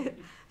 really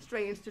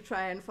strange to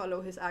try and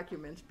follow his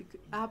arguments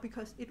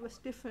because it was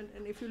different.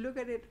 And if you look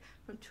at it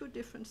from two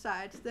different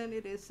sides, then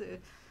it is,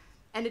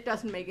 and it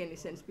doesn't make any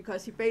sense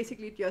because he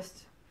basically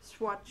just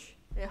swatched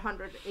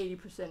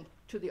 180%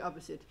 to the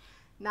opposite.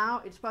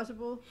 Now it's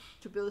possible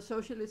to build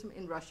socialism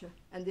in Russia,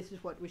 and this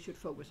is what we should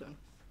focus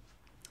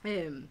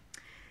on.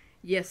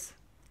 Yes.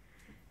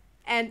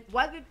 And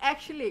what it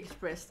actually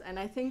expressed, and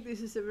I think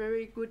this is a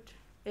very good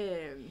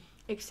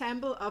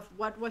example of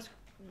what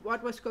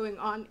was going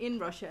on in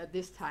Russia at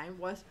this time,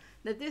 was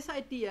that this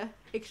idea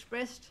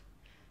expressed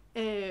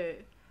the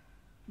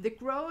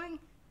growing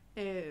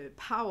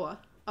power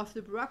of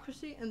the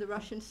bureaucracy and the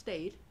Russian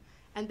state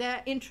and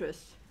their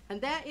interests. And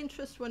their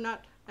interests were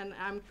not, and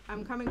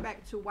I'm coming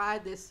back to why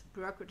this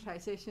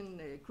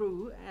bureaucratization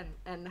grew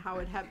and how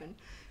it happened,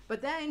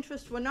 but their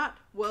interests were not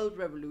world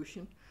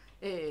revolution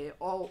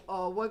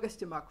or workers'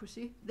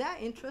 democracy. Their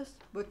interests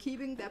were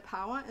keeping their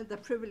power and their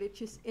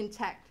privileges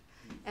intact.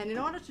 And in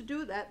order to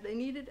do that, they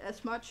needed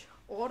as much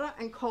order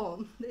and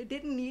calm. They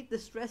didn't need the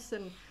stress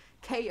and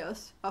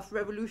chaos of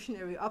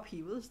revolutionary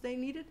upheavals. They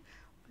needed,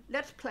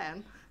 let's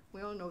plan.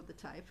 We all know the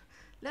type.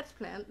 Let's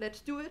plan, let's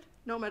do it,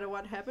 no matter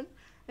what happened.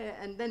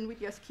 And then we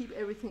just keep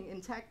everything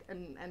intact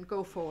and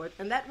go forward.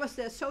 And that was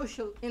their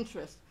social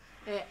interest.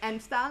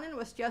 And Stalin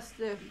was just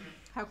the,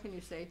 how can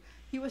you say,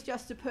 he was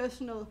just the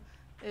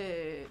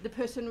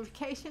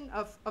personification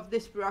of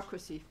this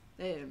bureaucracy.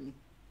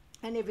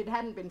 And if it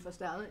hadn't been for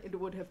Stalin, it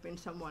would have been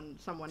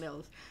someone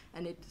else.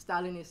 And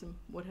Stalinism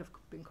would have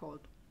been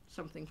called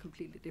something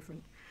completely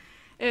different.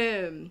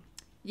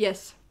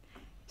 Yes.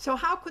 So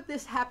how could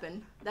this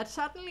happen? That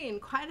suddenly in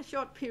quite a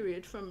short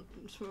period, from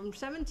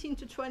 17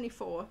 to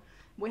 24,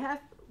 we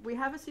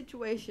have a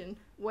situation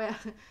where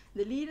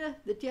the leader,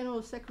 the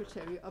general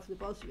secretary of the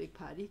Bolshevik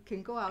party,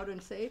 can go out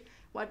and say,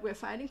 what we're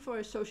fighting for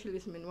is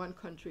socialism in one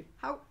country.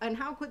 How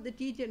could the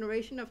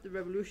degeneration of the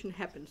revolution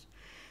happen?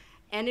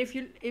 And if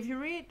you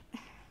read,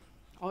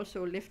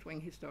 also left-wing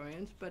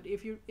historians, but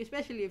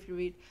especially if you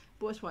read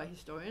bourgeois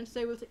historians,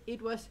 they will say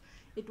it was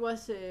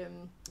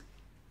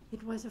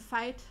a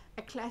fight,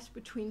 a clash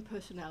between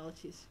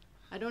personalities.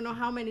 I don't know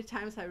how many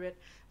times I read,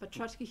 but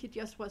Trotsky, he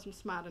just wasn't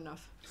smart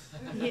enough,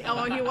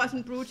 or he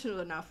wasn't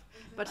brutal enough.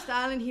 But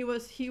Stalin, he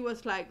was he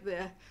was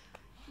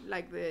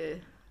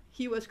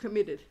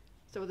committed,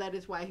 so that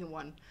is why he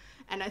won.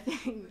 And I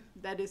think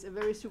that is a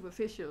very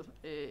superficial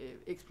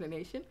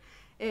explanation,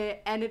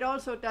 and it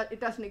also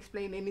it doesn't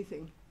explain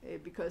anything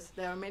because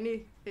there are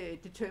many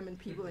determined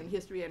people in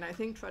history, and I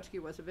think Trotsky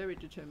was a very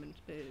determined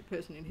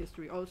person in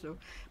history also.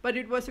 But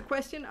it was a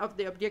question of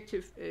the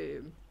objective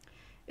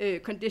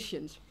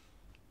conditions.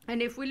 And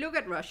if we look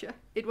at Russia,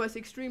 it was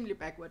extremely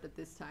backward at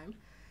this time.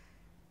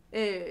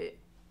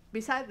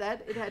 Beside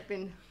that, it had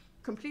been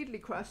completely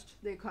crushed,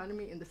 the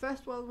economy, in the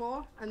First World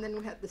War, and then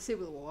we had the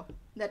Civil War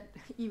that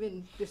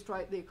even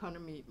destroyed the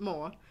economy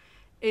more.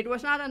 It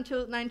was not until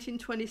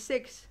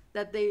 1926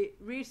 that they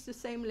reached the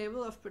same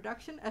level of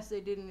production as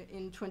they did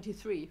in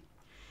 23.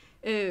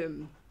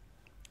 And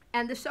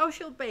the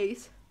social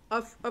base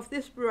of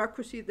this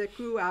bureaucracy that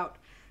grew out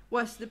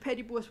was the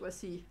petty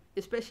bourgeoisie,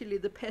 especially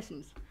the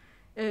peasants,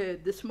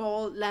 the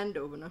small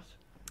landowners.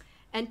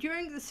 And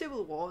during the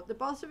Civil War, the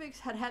Bolsheviks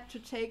had to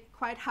take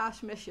quite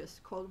harsh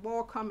measures called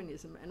war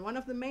communism. And one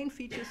of the main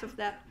features of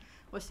that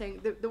was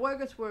saying the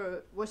workers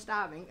were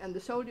starving, and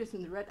the soldiers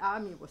in the Red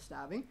Army were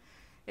starving.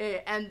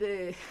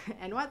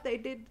 And what they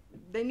did,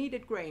 they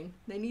needed grain,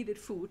 they needed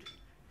food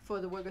for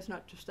the workers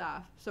not to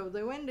starve. So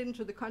they went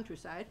into the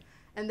countryside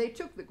and they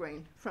took the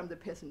grain from the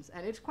peasants.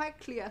 And it's quite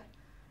clear,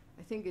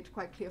 I think it's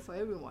quite clear for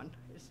everyone.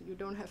 You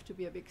don't have to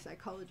be a big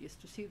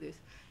psychologist to see this.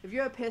 If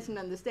you're a peasant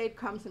and the state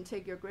comes and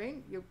take your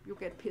grain, you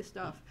get pissed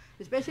off.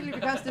 Especially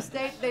because the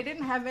state, they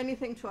didn't have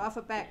anything to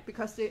offer back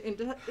because the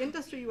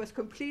industry was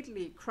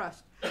completely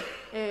crushed.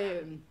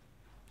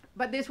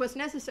 But this was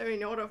necessary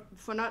in order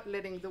for not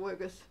letting the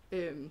workers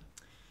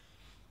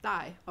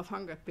die of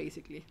hunger,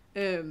 basically.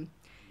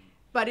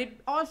 But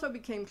it also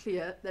became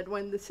clear that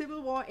when the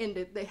Civil War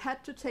ended, they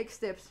had to take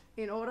steps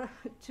in order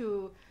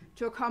to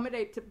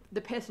accommodate the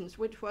peasants,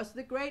 which was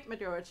the great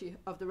majority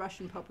of the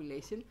Russian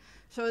population.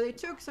 So they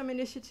took some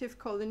initiative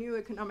called the New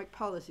Economic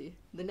Policy,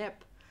 the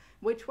NEP,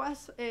 which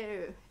was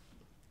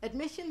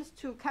admissions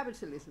to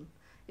capitalism.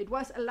 It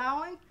was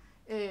allowing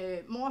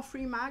more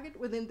free market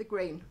within the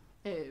grain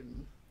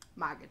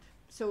market.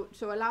 So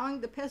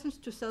allowing the peasants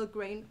to sell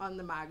grain on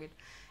the market.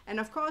 And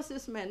of course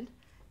this meant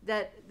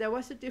that there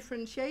was a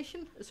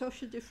differentiation, a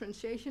social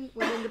differentiation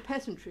within the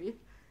peasantry.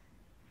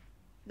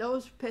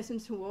 Those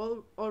peasants who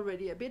were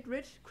already a bit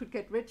rich could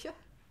get richer,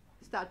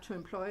 start to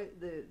employ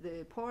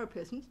the poorer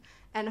peasants,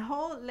 and a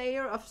whole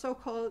layer of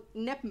so-called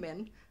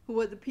nepmen, who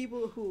were the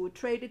people who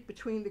traded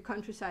between the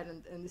countryside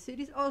and the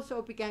cities,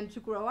 also began to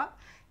grow up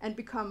and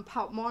become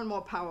more and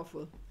more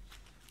powerful.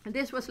 And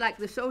this was like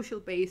the social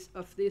base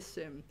of this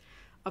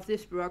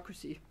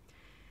bureaucracy.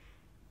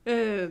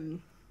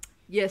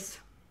 Yes,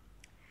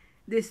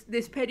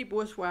 this petty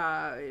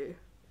bourgeois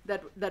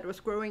that was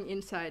growing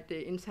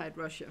inside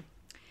Russia,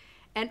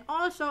 and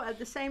also at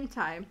the same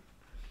time,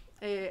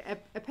 a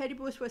petty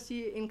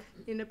bourgeoisie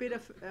in a bit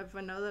of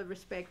another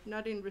respect,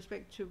 not in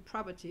respect to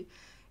property,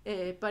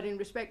 but in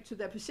respect to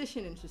their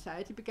position in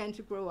society, began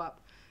to grow up.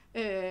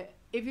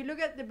 If you look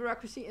at the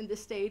bureaucracy in the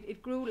state,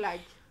 it grew like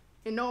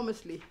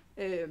enormously.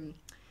 In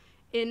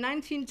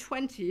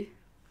 1920,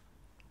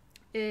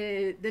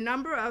 the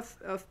number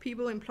of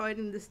people employed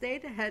in the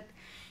state had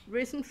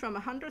risen from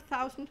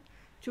 100,000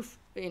 to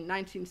in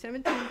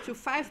 1917 to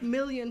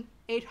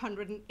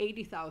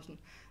 5,880,000.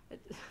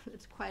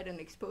 It's quite an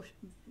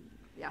explosion.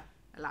 Yeah,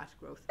 a large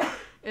growth.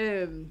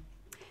 And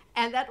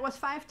that was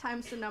 5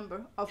 times the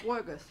number of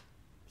workers.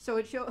 So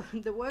it showed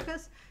the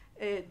workers,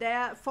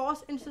 their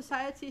force in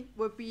society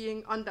were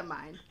being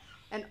undermined.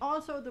 And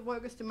also the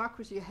workers'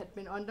 democracy had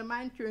been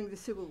undermined during the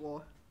Civil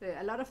War.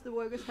 A lot of the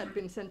workers had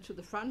been sent to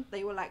the front.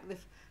 They were like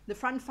the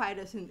front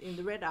fighters in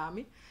the Red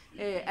Army.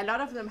 A lot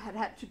of them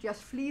had to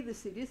just flee the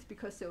cities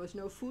because there was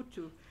no food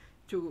to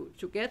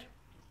get.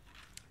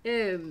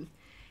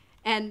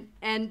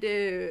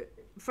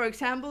 For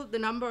example, the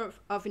number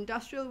of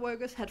industrial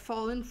workers had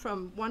fallen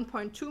from 3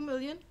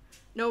 million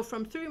to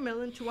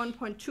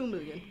 1.2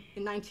 million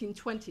in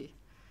 1920.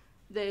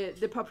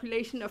 The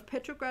population of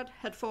Petrograd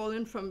had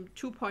fallen from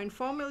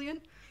 2.4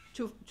 million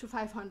to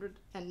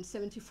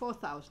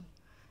 574,000.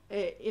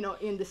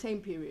 In the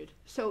same period.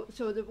 So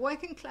the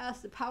working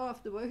class, the power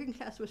of the working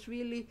class was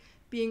really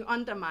being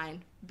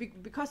undermined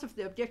because of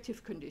the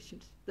objective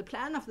conditions. The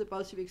plan of the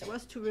Bolsheviks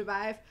was to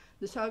revive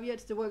the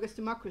Soviets, the workers'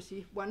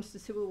 democracy, once the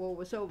Civil War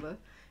was over.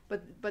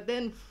 But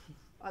then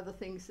other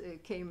things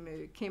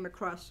came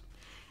across.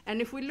 And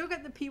if we look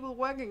at the people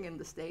working in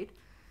the state,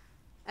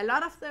 a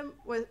lot of them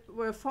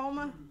were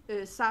former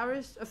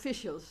Tsarist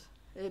officials,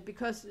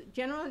 because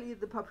generally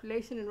the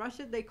population in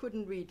Russia, they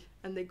couldn't read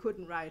and they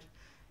couldn't write.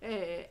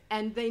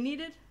 And they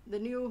needed, the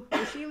new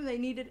regime, they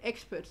needed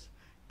experts,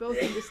 both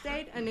in the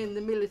state and in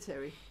the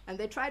military. And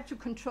they tried to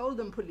control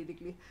them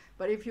politically.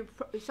 But if you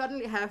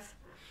suddenly have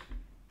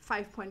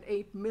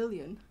 5.8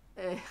 million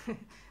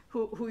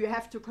who you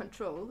have to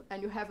control,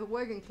 and you have a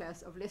working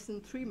class of less than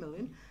 3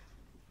 million,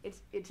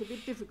 it's a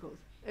bit difficult.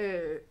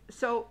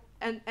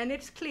 And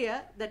it's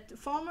clear that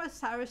former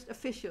Tsarist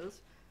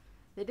officials,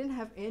 they didn't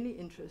have any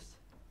interest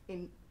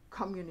in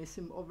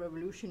communism or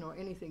revolution or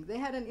anything. They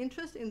had an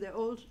interest in their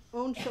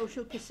own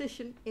social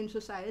position in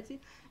society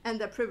and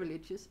their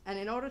privileges. And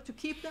in order to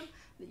keep them,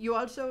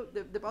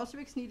 the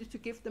Bolsheviks needed to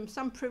give them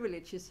some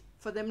privileges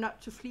for them not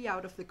to flee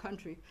out of the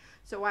country.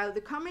 So while the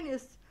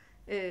communist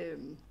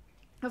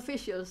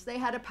officials, they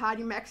had a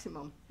party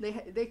maximum.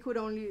 They could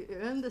only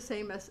earn the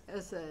same as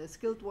a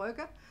skilled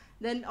worker.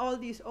 Then all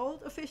these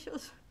old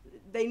officials,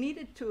 they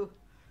needed to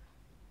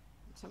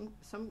some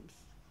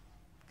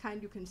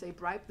kind, you can say,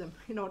 bribe them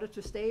in order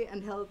to stay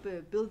and help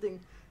building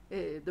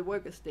the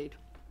worker state.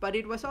 But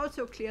it was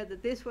also clear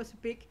that this was a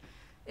big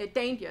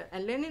danger,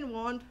 and Lenin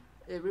warned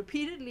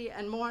repeatedly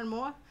and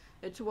more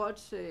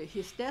towards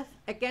his death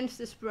against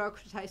this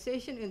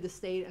bureaucratization in the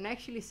state, and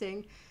actually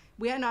saying,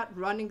 we are not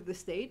running the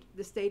state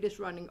is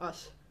running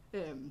us,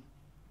 and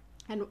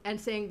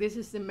saying this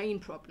is the main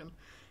problem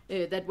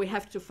that we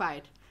have to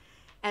fight.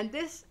 And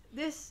this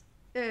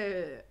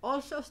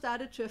also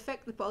started to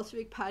affect the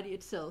Bolshevik party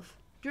itself.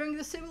 During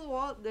the Civil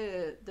War,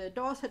 the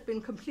doors had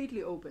been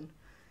completely open.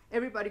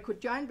 Everybody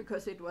could join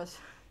because it was,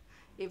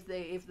 if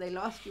they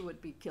lost, you would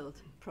be killed,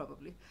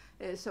 probably.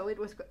 So it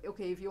was,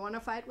 okay, if you want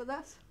to fight with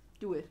us,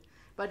 do it.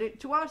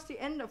 But towards the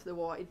end of the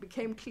war, it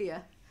became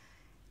clear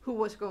who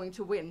was going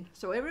to win.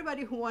 So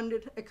everybody who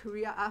wanted a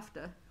career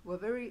after were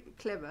very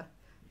clever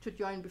to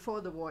join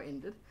before the war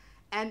ended.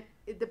 And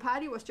the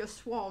party was just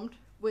swarmed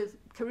with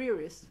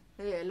careerists,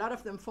 a lot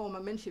of them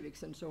former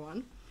Mensheviks and so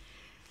on.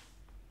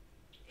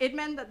 It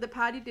meant that the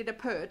party did a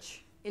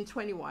purge in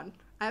 21.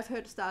 I've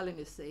heard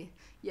Stalinists say,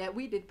 yeah,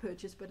 we did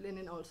purges, but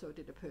Lenin also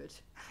did a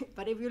purge.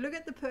 But if you look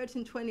at the purge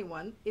in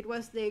 21, it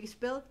was they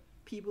expelled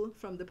people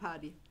from the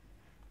party.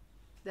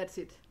 That's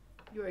it.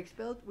 You're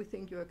expelled, we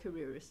think you're a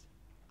careerist.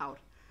 Out.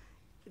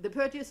 The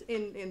purges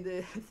in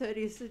the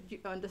 30s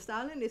under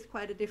Stalin is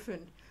quite a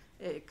different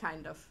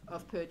kind of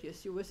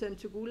purges. You were sent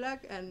to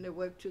Gulag and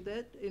worked to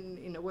death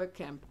in a work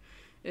camp.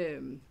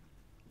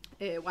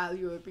 While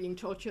you were being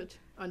tortured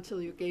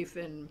until you gave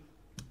an,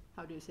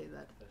 how do you say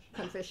that?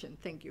 Confession,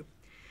 thank you.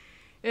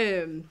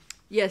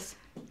 Yes.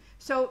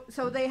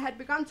 So they had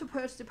begun to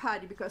purge the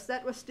party because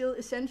that was still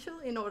essential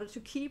in order to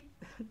keep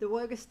the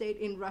worker state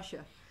in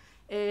Russia.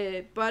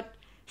 But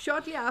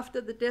shortly after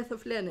the death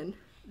of Lenin,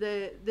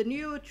 the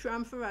new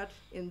triumvirate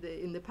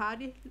in the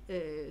party,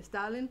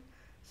 Stalin,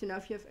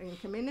 Zinoviev, and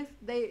Kamenev,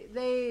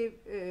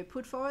 they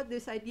put forward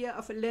this idea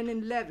of a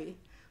Lenin levy,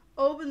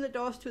 open the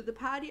doors to the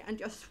party and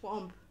just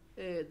swamp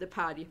the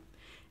party.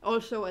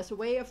 Also as a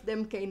way of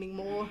them gaining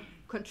more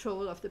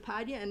control of the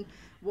party and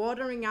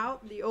watering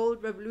out the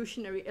old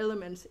revolutionary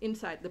elements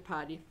inside the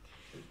party.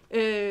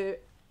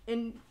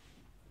 And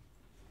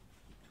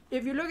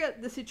if you look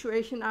at the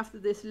situation after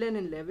this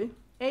Lenin levy,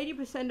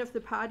 80% of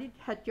the party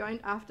had joined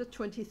after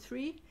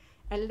 23,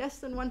 and less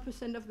than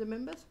 1% of the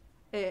members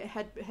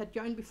had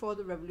joined before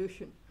the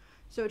revolution.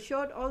 So it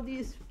showed all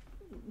these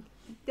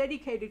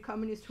dedicated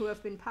communists who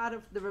have been part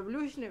of the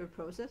revolutionary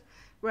process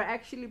were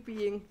actually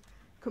being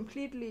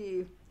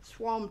completely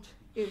swamped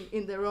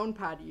in their own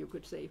party, you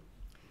could say.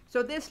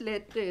 So this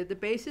led the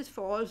basis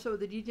for also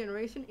the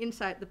degeneration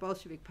inside the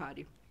Bolshevik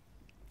party.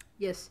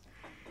 Yes.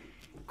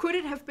 Could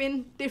it have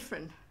been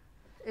different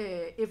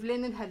if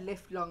Lenin had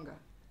lived longer,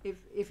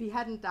 if he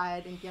hadn't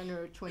died in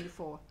January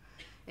 24?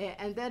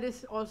 And that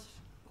is also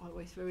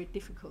always very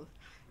difficult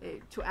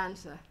to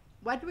answer.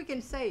 What we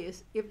can say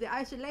is, if the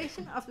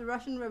isolation of the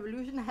Russian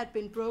Revolution had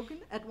been broken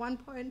at one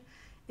point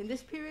in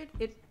this period,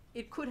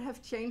 it could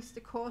have changed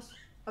the course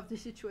of the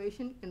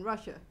situation in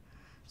Russia.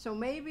 So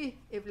maybe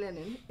if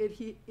Lenin,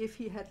 if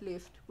he had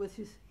lived with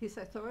his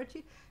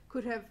authority,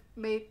 could have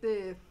made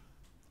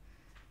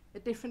a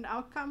different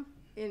outcome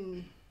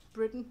in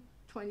Britain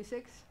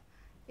 26,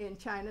 in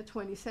China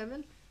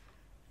 27,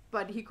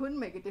 but he couldn't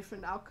make a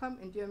different outcome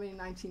in Germany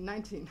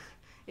 1919.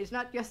 It's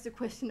not just a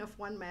question of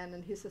one man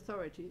and his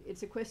authority.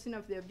 It's a question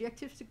of the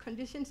objective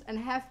conditions, and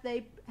have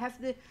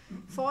the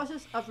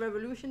forces of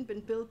revolution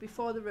been built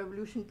before the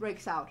revolution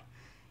breaks out?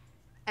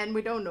 And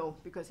we don't know,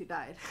 because he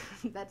died.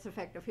 That's a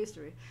fact of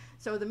history.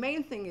 So the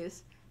main thing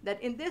is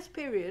that in this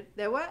period,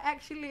 there were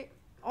actually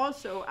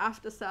also,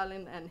 after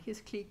Stalin and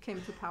his clique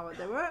came to power,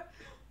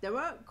 there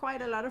were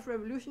quite a lot of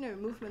revolutionary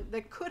movement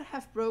that could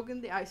have broken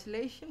the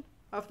isolation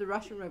of the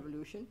Russian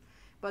Revolution.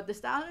 But the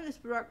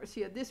Stalinist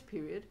bureaucracy at this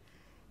period,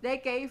 they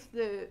gave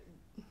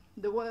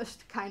the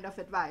worst kind of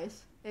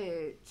advice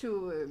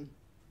to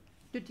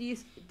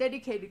these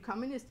dedicated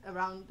communists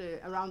around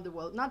the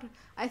world. Not,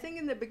 I think,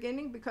 in the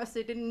beginning because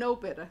they didn't know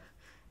better,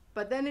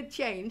 but then it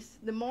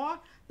changed. The more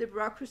the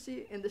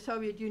bureaucracy in the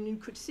Soviet Union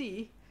could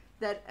see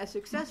that a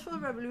successful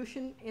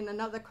revolution in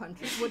another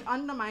country would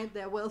undermine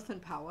their wealth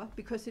and power,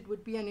 because it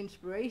would be an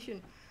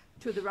inspiration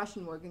to the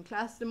Russian working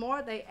class, the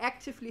more they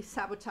actively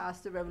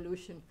sabotaged the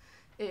revolution,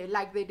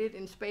 like they did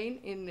in Spain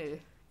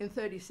in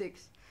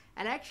 36.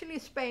 And actually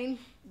Spain,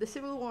 the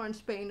civil war in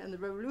Spain and the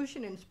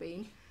revolution in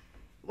Spain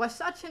was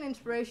such an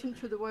inspiration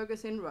to the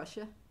workers in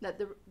Russia that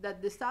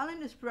the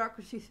Stalinist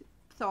bureaucracy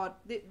thought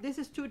this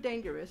is too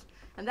dangerous,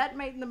 and that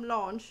made them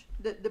launch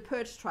the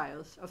purge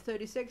trials of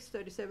 36,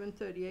 37,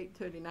 38,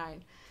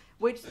 39,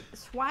 which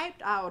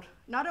swiped out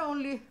not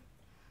only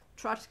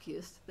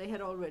Trotskyists, they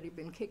had already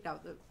been kicked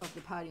out of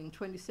the party in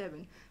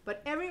 27,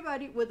 but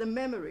everybody with a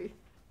memory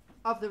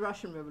of the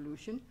Russian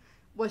Revolution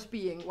was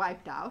being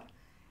wiped out.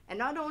 And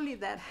not only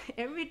that,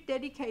 every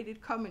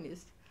dedicated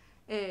communist,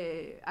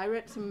 I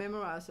read some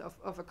memoirs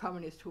of a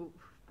communist who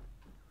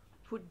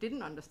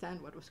didn't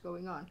understand what was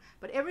going on,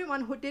 but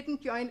everyone who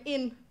didn't join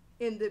in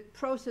the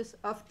process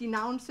of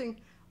denouncing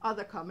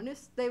other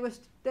communists,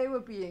 they were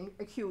being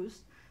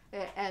accused,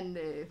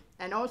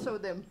 and also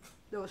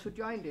those who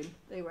joined in,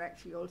 they were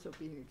actually also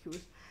being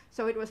accused.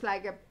 So it was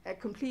like a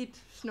complete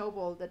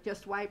snowball that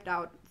just wiped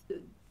out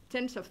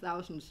tens of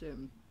thousands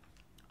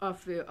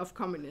of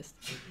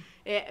communists.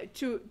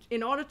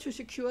 In order to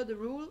secure the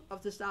rule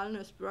of the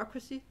Stalinist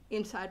bureaucracy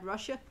inside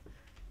Russia,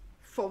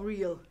 for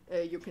real,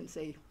 you can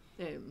say,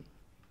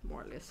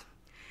 more or less.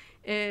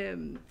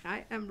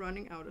 I am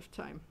running out of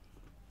time.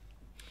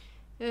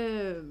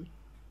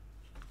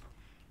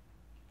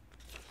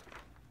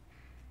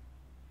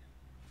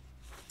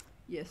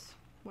 Yes,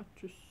 what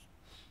to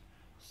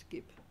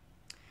skip?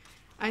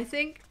 I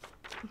think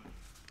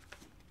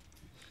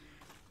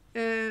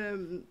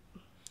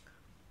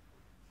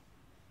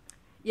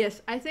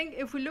yes, I think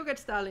if we look at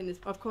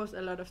Stalinism, of course,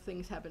 a lot of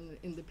things happened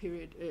in the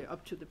period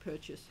up to the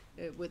purchase,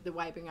 with the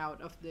wiping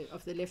out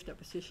of the left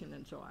opposition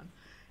and so on.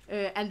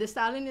 And the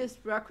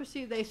Stalinist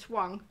bureaucracy, they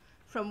swung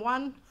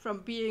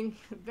from being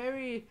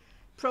very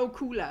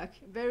pro-Gulag,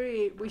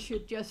 we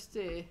should just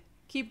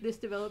keep this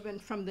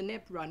development from the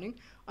NEP running,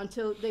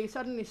 until they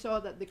suddenly saw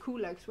that the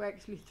Gulags were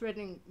actually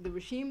threatening the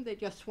regime. They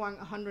just swung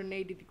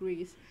 180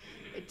 degrees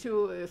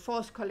to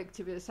forced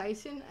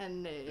collectivization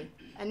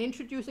and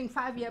introducing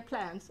 5-year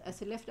plans, as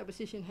the left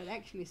opposition had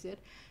actually said,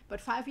 but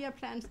 5-year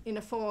plans in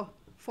a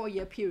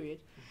four-year period.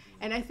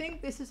 And I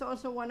think this is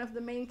also one of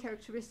the main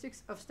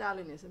characteristics of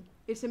Stalinism.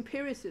 It's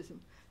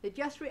empiricism. They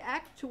just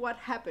react to what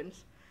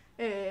happens,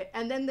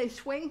 and then they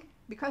swing,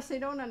 because they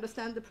don't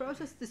understand the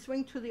process, they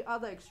swing to the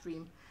other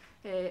extreme,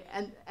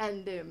 and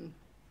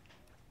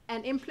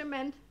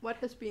implement what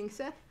has been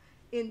said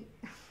in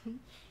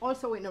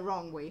also in a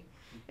wrong way.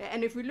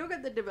 And if we look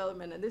at the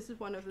development, and this is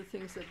one of the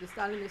things that the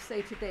Stalinists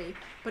say today,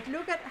 but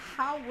look at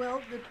how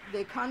well the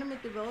economy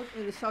developed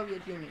in the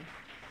Soviet Union.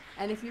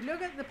 And if you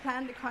look at the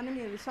planned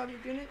economy in the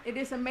Soviet Union, it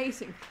is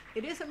amazing.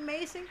 It is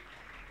amazing,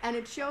 and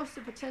it shows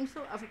the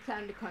potential of a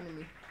planned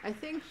economy. I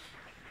think,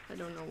 I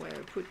don't know where I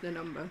put the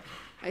number,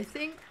 I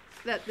think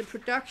that the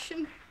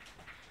production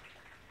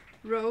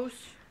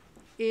rose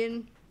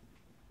in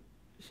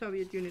the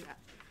Soviet Union.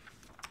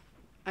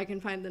 I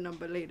can find the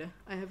number later.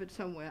 I have it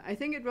somewhere. I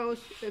think it rose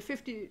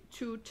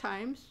 52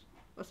 times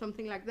or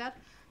something like that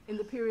in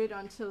the period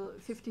until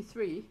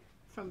 53,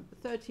 from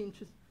 13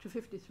 to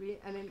 53.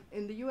 And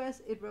in the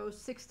US, it rose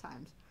 6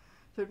 times.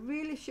 So it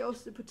really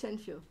shows the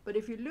potential. But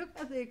if you look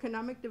at the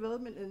economic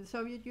development in the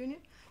Soviet Union,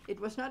 it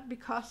was not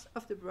because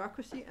of the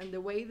bureaucracy and the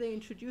way they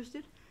introduced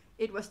it.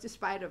 It was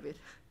despite of it.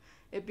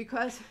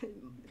 Because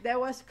there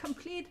was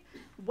complete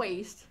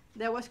waste.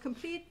 There was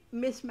complete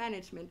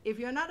mismanagement. If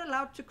you're not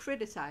allowed to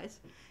criticize,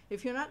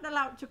 if you're not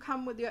allowed to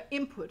come with your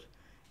input,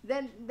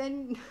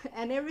 then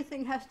and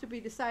everything has to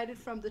be decided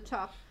from the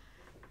top,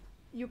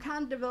 you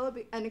can't develop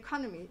an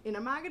economy. In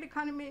a market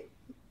economy,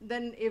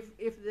 then if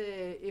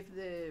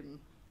the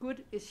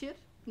good is shit,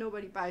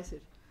 nobody buys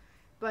it.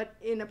 But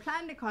in a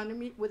planned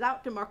economy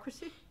without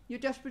democracy, you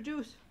just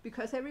produce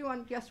because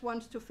everyone just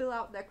wants to fill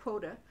out their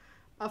quota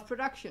of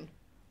production.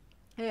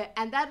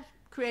 And that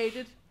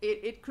created,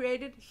 it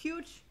created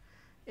huge,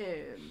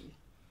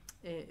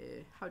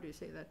 how do you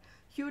say that?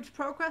 Huge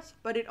progress,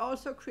 but it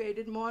also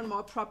created more and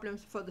more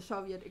problems for the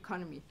Soviet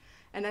economy.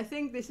 And I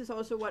think this is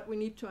also what we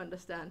need to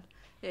understand,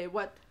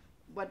 what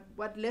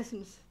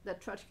lessons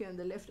that Trotsky and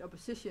the left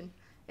opposition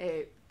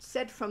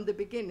said from the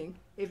beginning.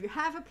 If you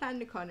have a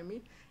planned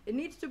economy, it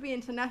needs to be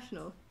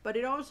international, but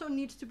it also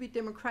needs to be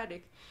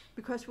democratic,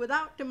 because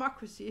without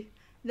democracy,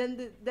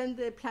 then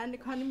the planned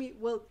economy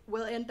will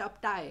end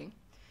up dying.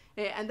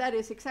 And that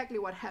is exactly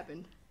what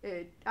happened.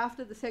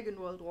 After the Second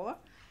World War,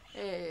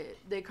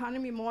 the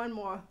economy more and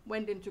more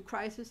went into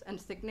crisis and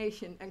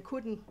stagnation and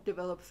couldn't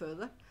develop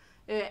further.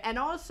 And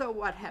also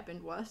what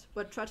happened was,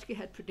 what Trotsky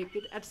had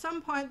predicted, at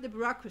some point the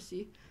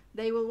bureaucracy,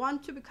 they will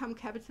want to become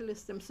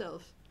capitalists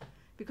themselves.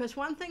 Because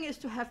one thing is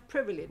to have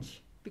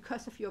privilege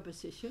because of your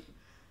position.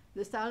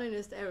 The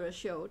Stalinist era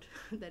showed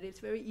that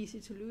it's very easy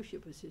to lose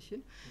your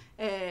position.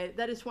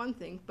 That is one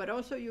thing, but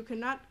also you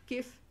cannot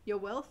give your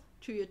wealth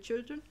to your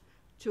children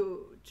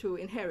to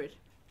inherit.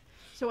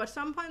 So at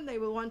some point they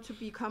will want to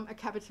become a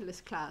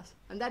capitalist class,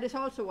 and that is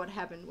also what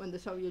happened when the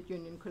Soviet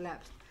Union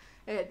collapsed.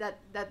 That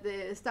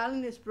the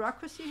Stalinist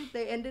bureaucracy,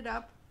 they ended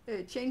up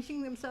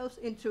changing themselves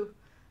into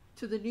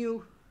the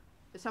new.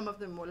 Some of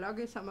them were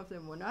lucky, some of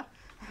them were not,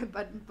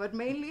 but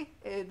mainly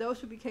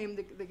those who became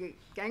the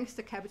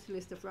gangster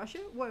capitalists of Russia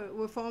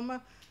were former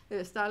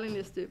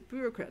Stalinist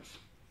bureaucrats.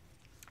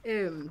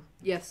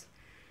 Yes.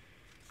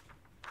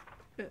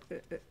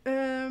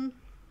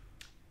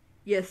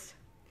 Yes.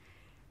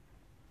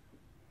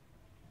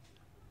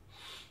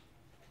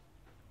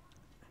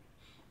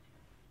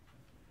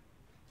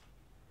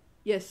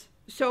 Yes.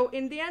 So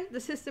in the end,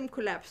 the system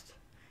collapsed,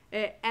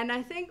 and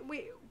I think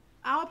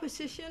our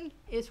position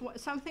is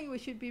something we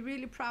should be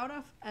really proud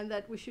of, and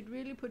that we should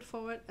really put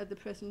forward at the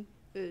present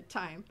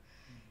time.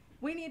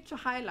 We need to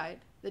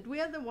highlight that we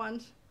are the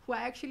ones who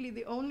are actually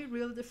the only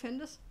real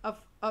defenders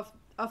of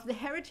the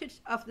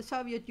heritage of the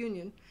Soviet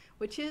Union,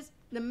 which is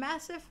the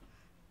massive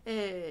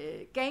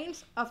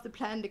gains of the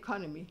planned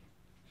economy.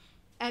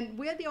 And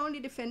we're the only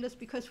defenders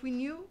because we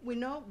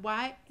know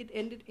why it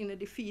ended in a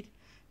defeat,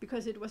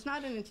 because it was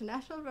not an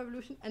international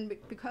revolution and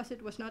because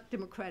it was not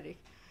democratic.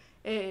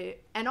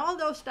 And all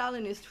those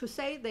Stalinists who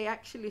say they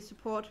actually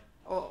support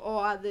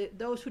or are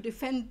those who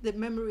defend the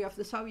memory of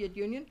the Soviet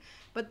Union,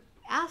 but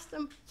ask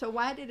them, so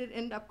why did it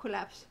end up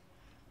collapse?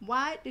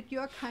 Why did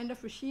your kind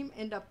of regime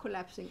end up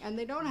collapsing? And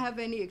they don't have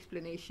any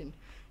explanation.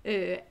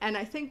 And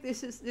I think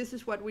this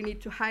is what we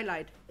need to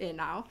highlight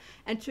now,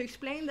 and to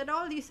explain that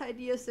all these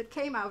ideas that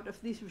came out of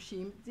this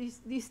regime,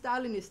 these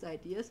Stalinist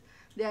ideas,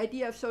 the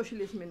idea of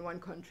socialism in one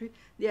country,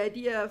 the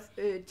idea of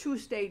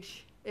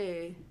two-stage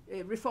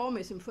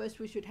reformism. First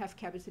we should have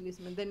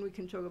capitalism, and then we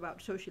can talk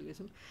about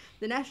socialism.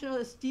 The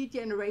nationalist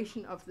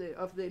degeneration of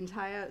the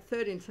entire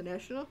Third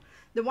International,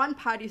 the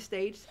one-party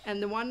states,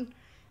 and the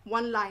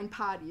one-line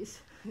parties,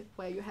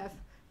 where you have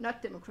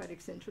not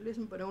democratic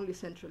centralism, but only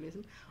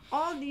centralism.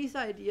 All these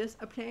ideas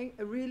are playing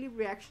a really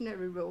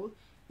reactionary role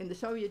in the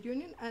Soviet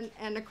Union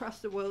and across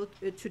the world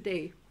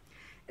today.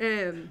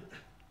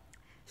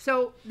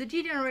 So the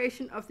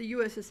degeneration of the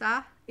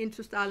USSR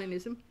into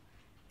Stalinism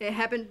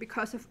happened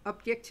because of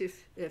objective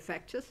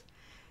factors.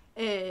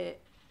 And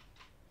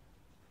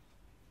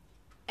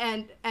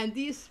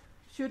these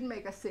shouldn't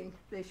make us think.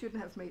 They shouldn't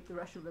have made the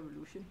Russian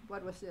Revolution.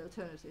 What was the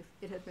alternative?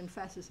 It had been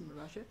fascism in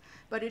Russia.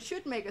 But it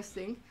should make us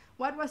think,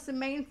 what was the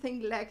main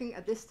thing lacking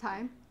at this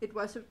time? It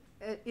was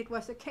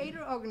a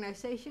cadre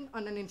organization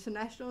on an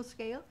international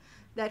scale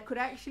that could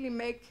actually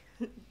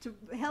to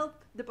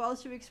help the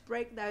Bolsheviks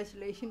break the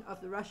isolation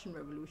of the Russian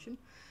Revolution.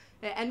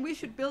 And we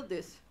should build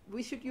this.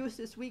 We should use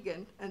this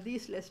weekend and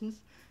these lessons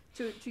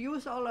to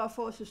use all our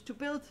forces to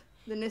build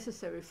the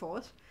necessary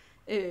force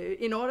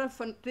in order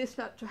for this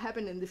not to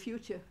happen in the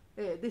future.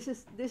 This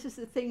is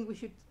the thing we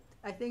should.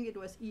 I think it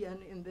was Ian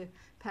in the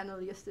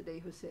panel yesterday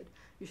who said,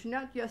 you should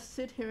not just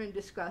sit here and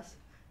discuss.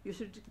 You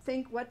should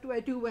think, what do I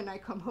do when I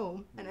come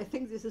home? And I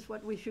think this is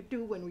what we should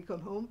do when we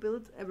come home,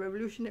 build a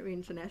revolutionary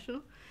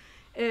international.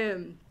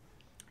 And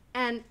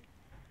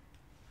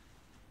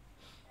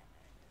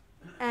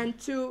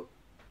to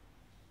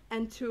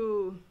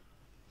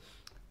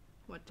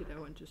what did I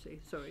want to say?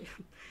 Sorry.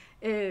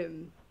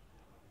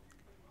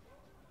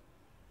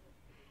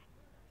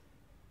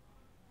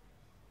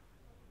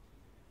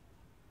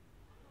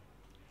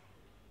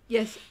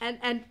 Yes,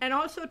 and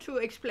also to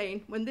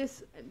explain, when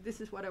this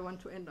is what I want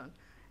to end on,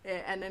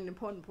 and an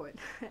important point,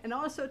 and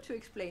also to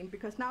explain,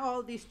 because now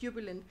all these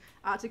jubilant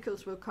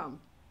articles will come,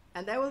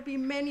 and there will be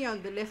many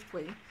on the left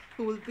wing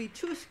who will be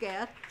too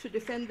scared to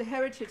defend the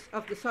heritage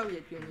of the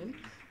Soviet Union.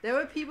 There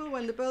were people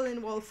when the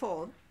Berlin Wall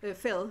fell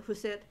who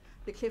said,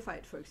 the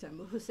Cliffite, for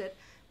example, who said,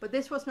 but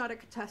this was not a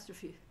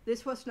catastrophe.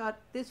 This was not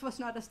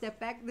a step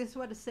back. This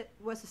was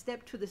a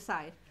step to the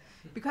side.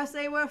 Because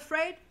they were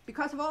afraid,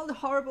 because of all the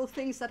horrible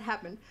things that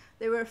happened,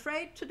 they were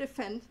afraid to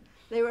defend,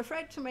 they were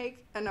afraid to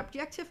make an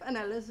objective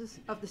analysis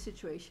of the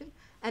situation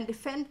and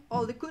defend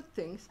all the good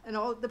things and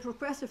all the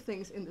progressive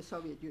things in the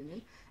Soviet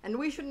Union. And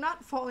we should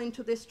not fall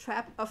into this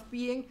trap of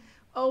being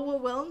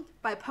overwhelmed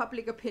by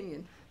public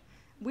opinion.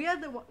 We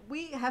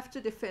have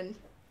to defend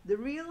the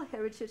real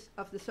heritage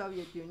of the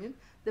Soviet Union,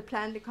 the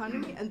planned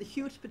economy and the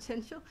huge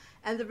potential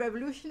and the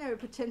revolutionary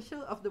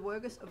potential of the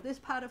workers of this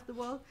part of the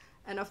world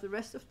and of the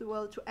rest of the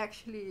world to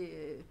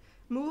actually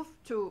move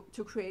to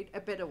create a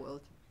better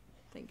world.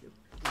 Thank you.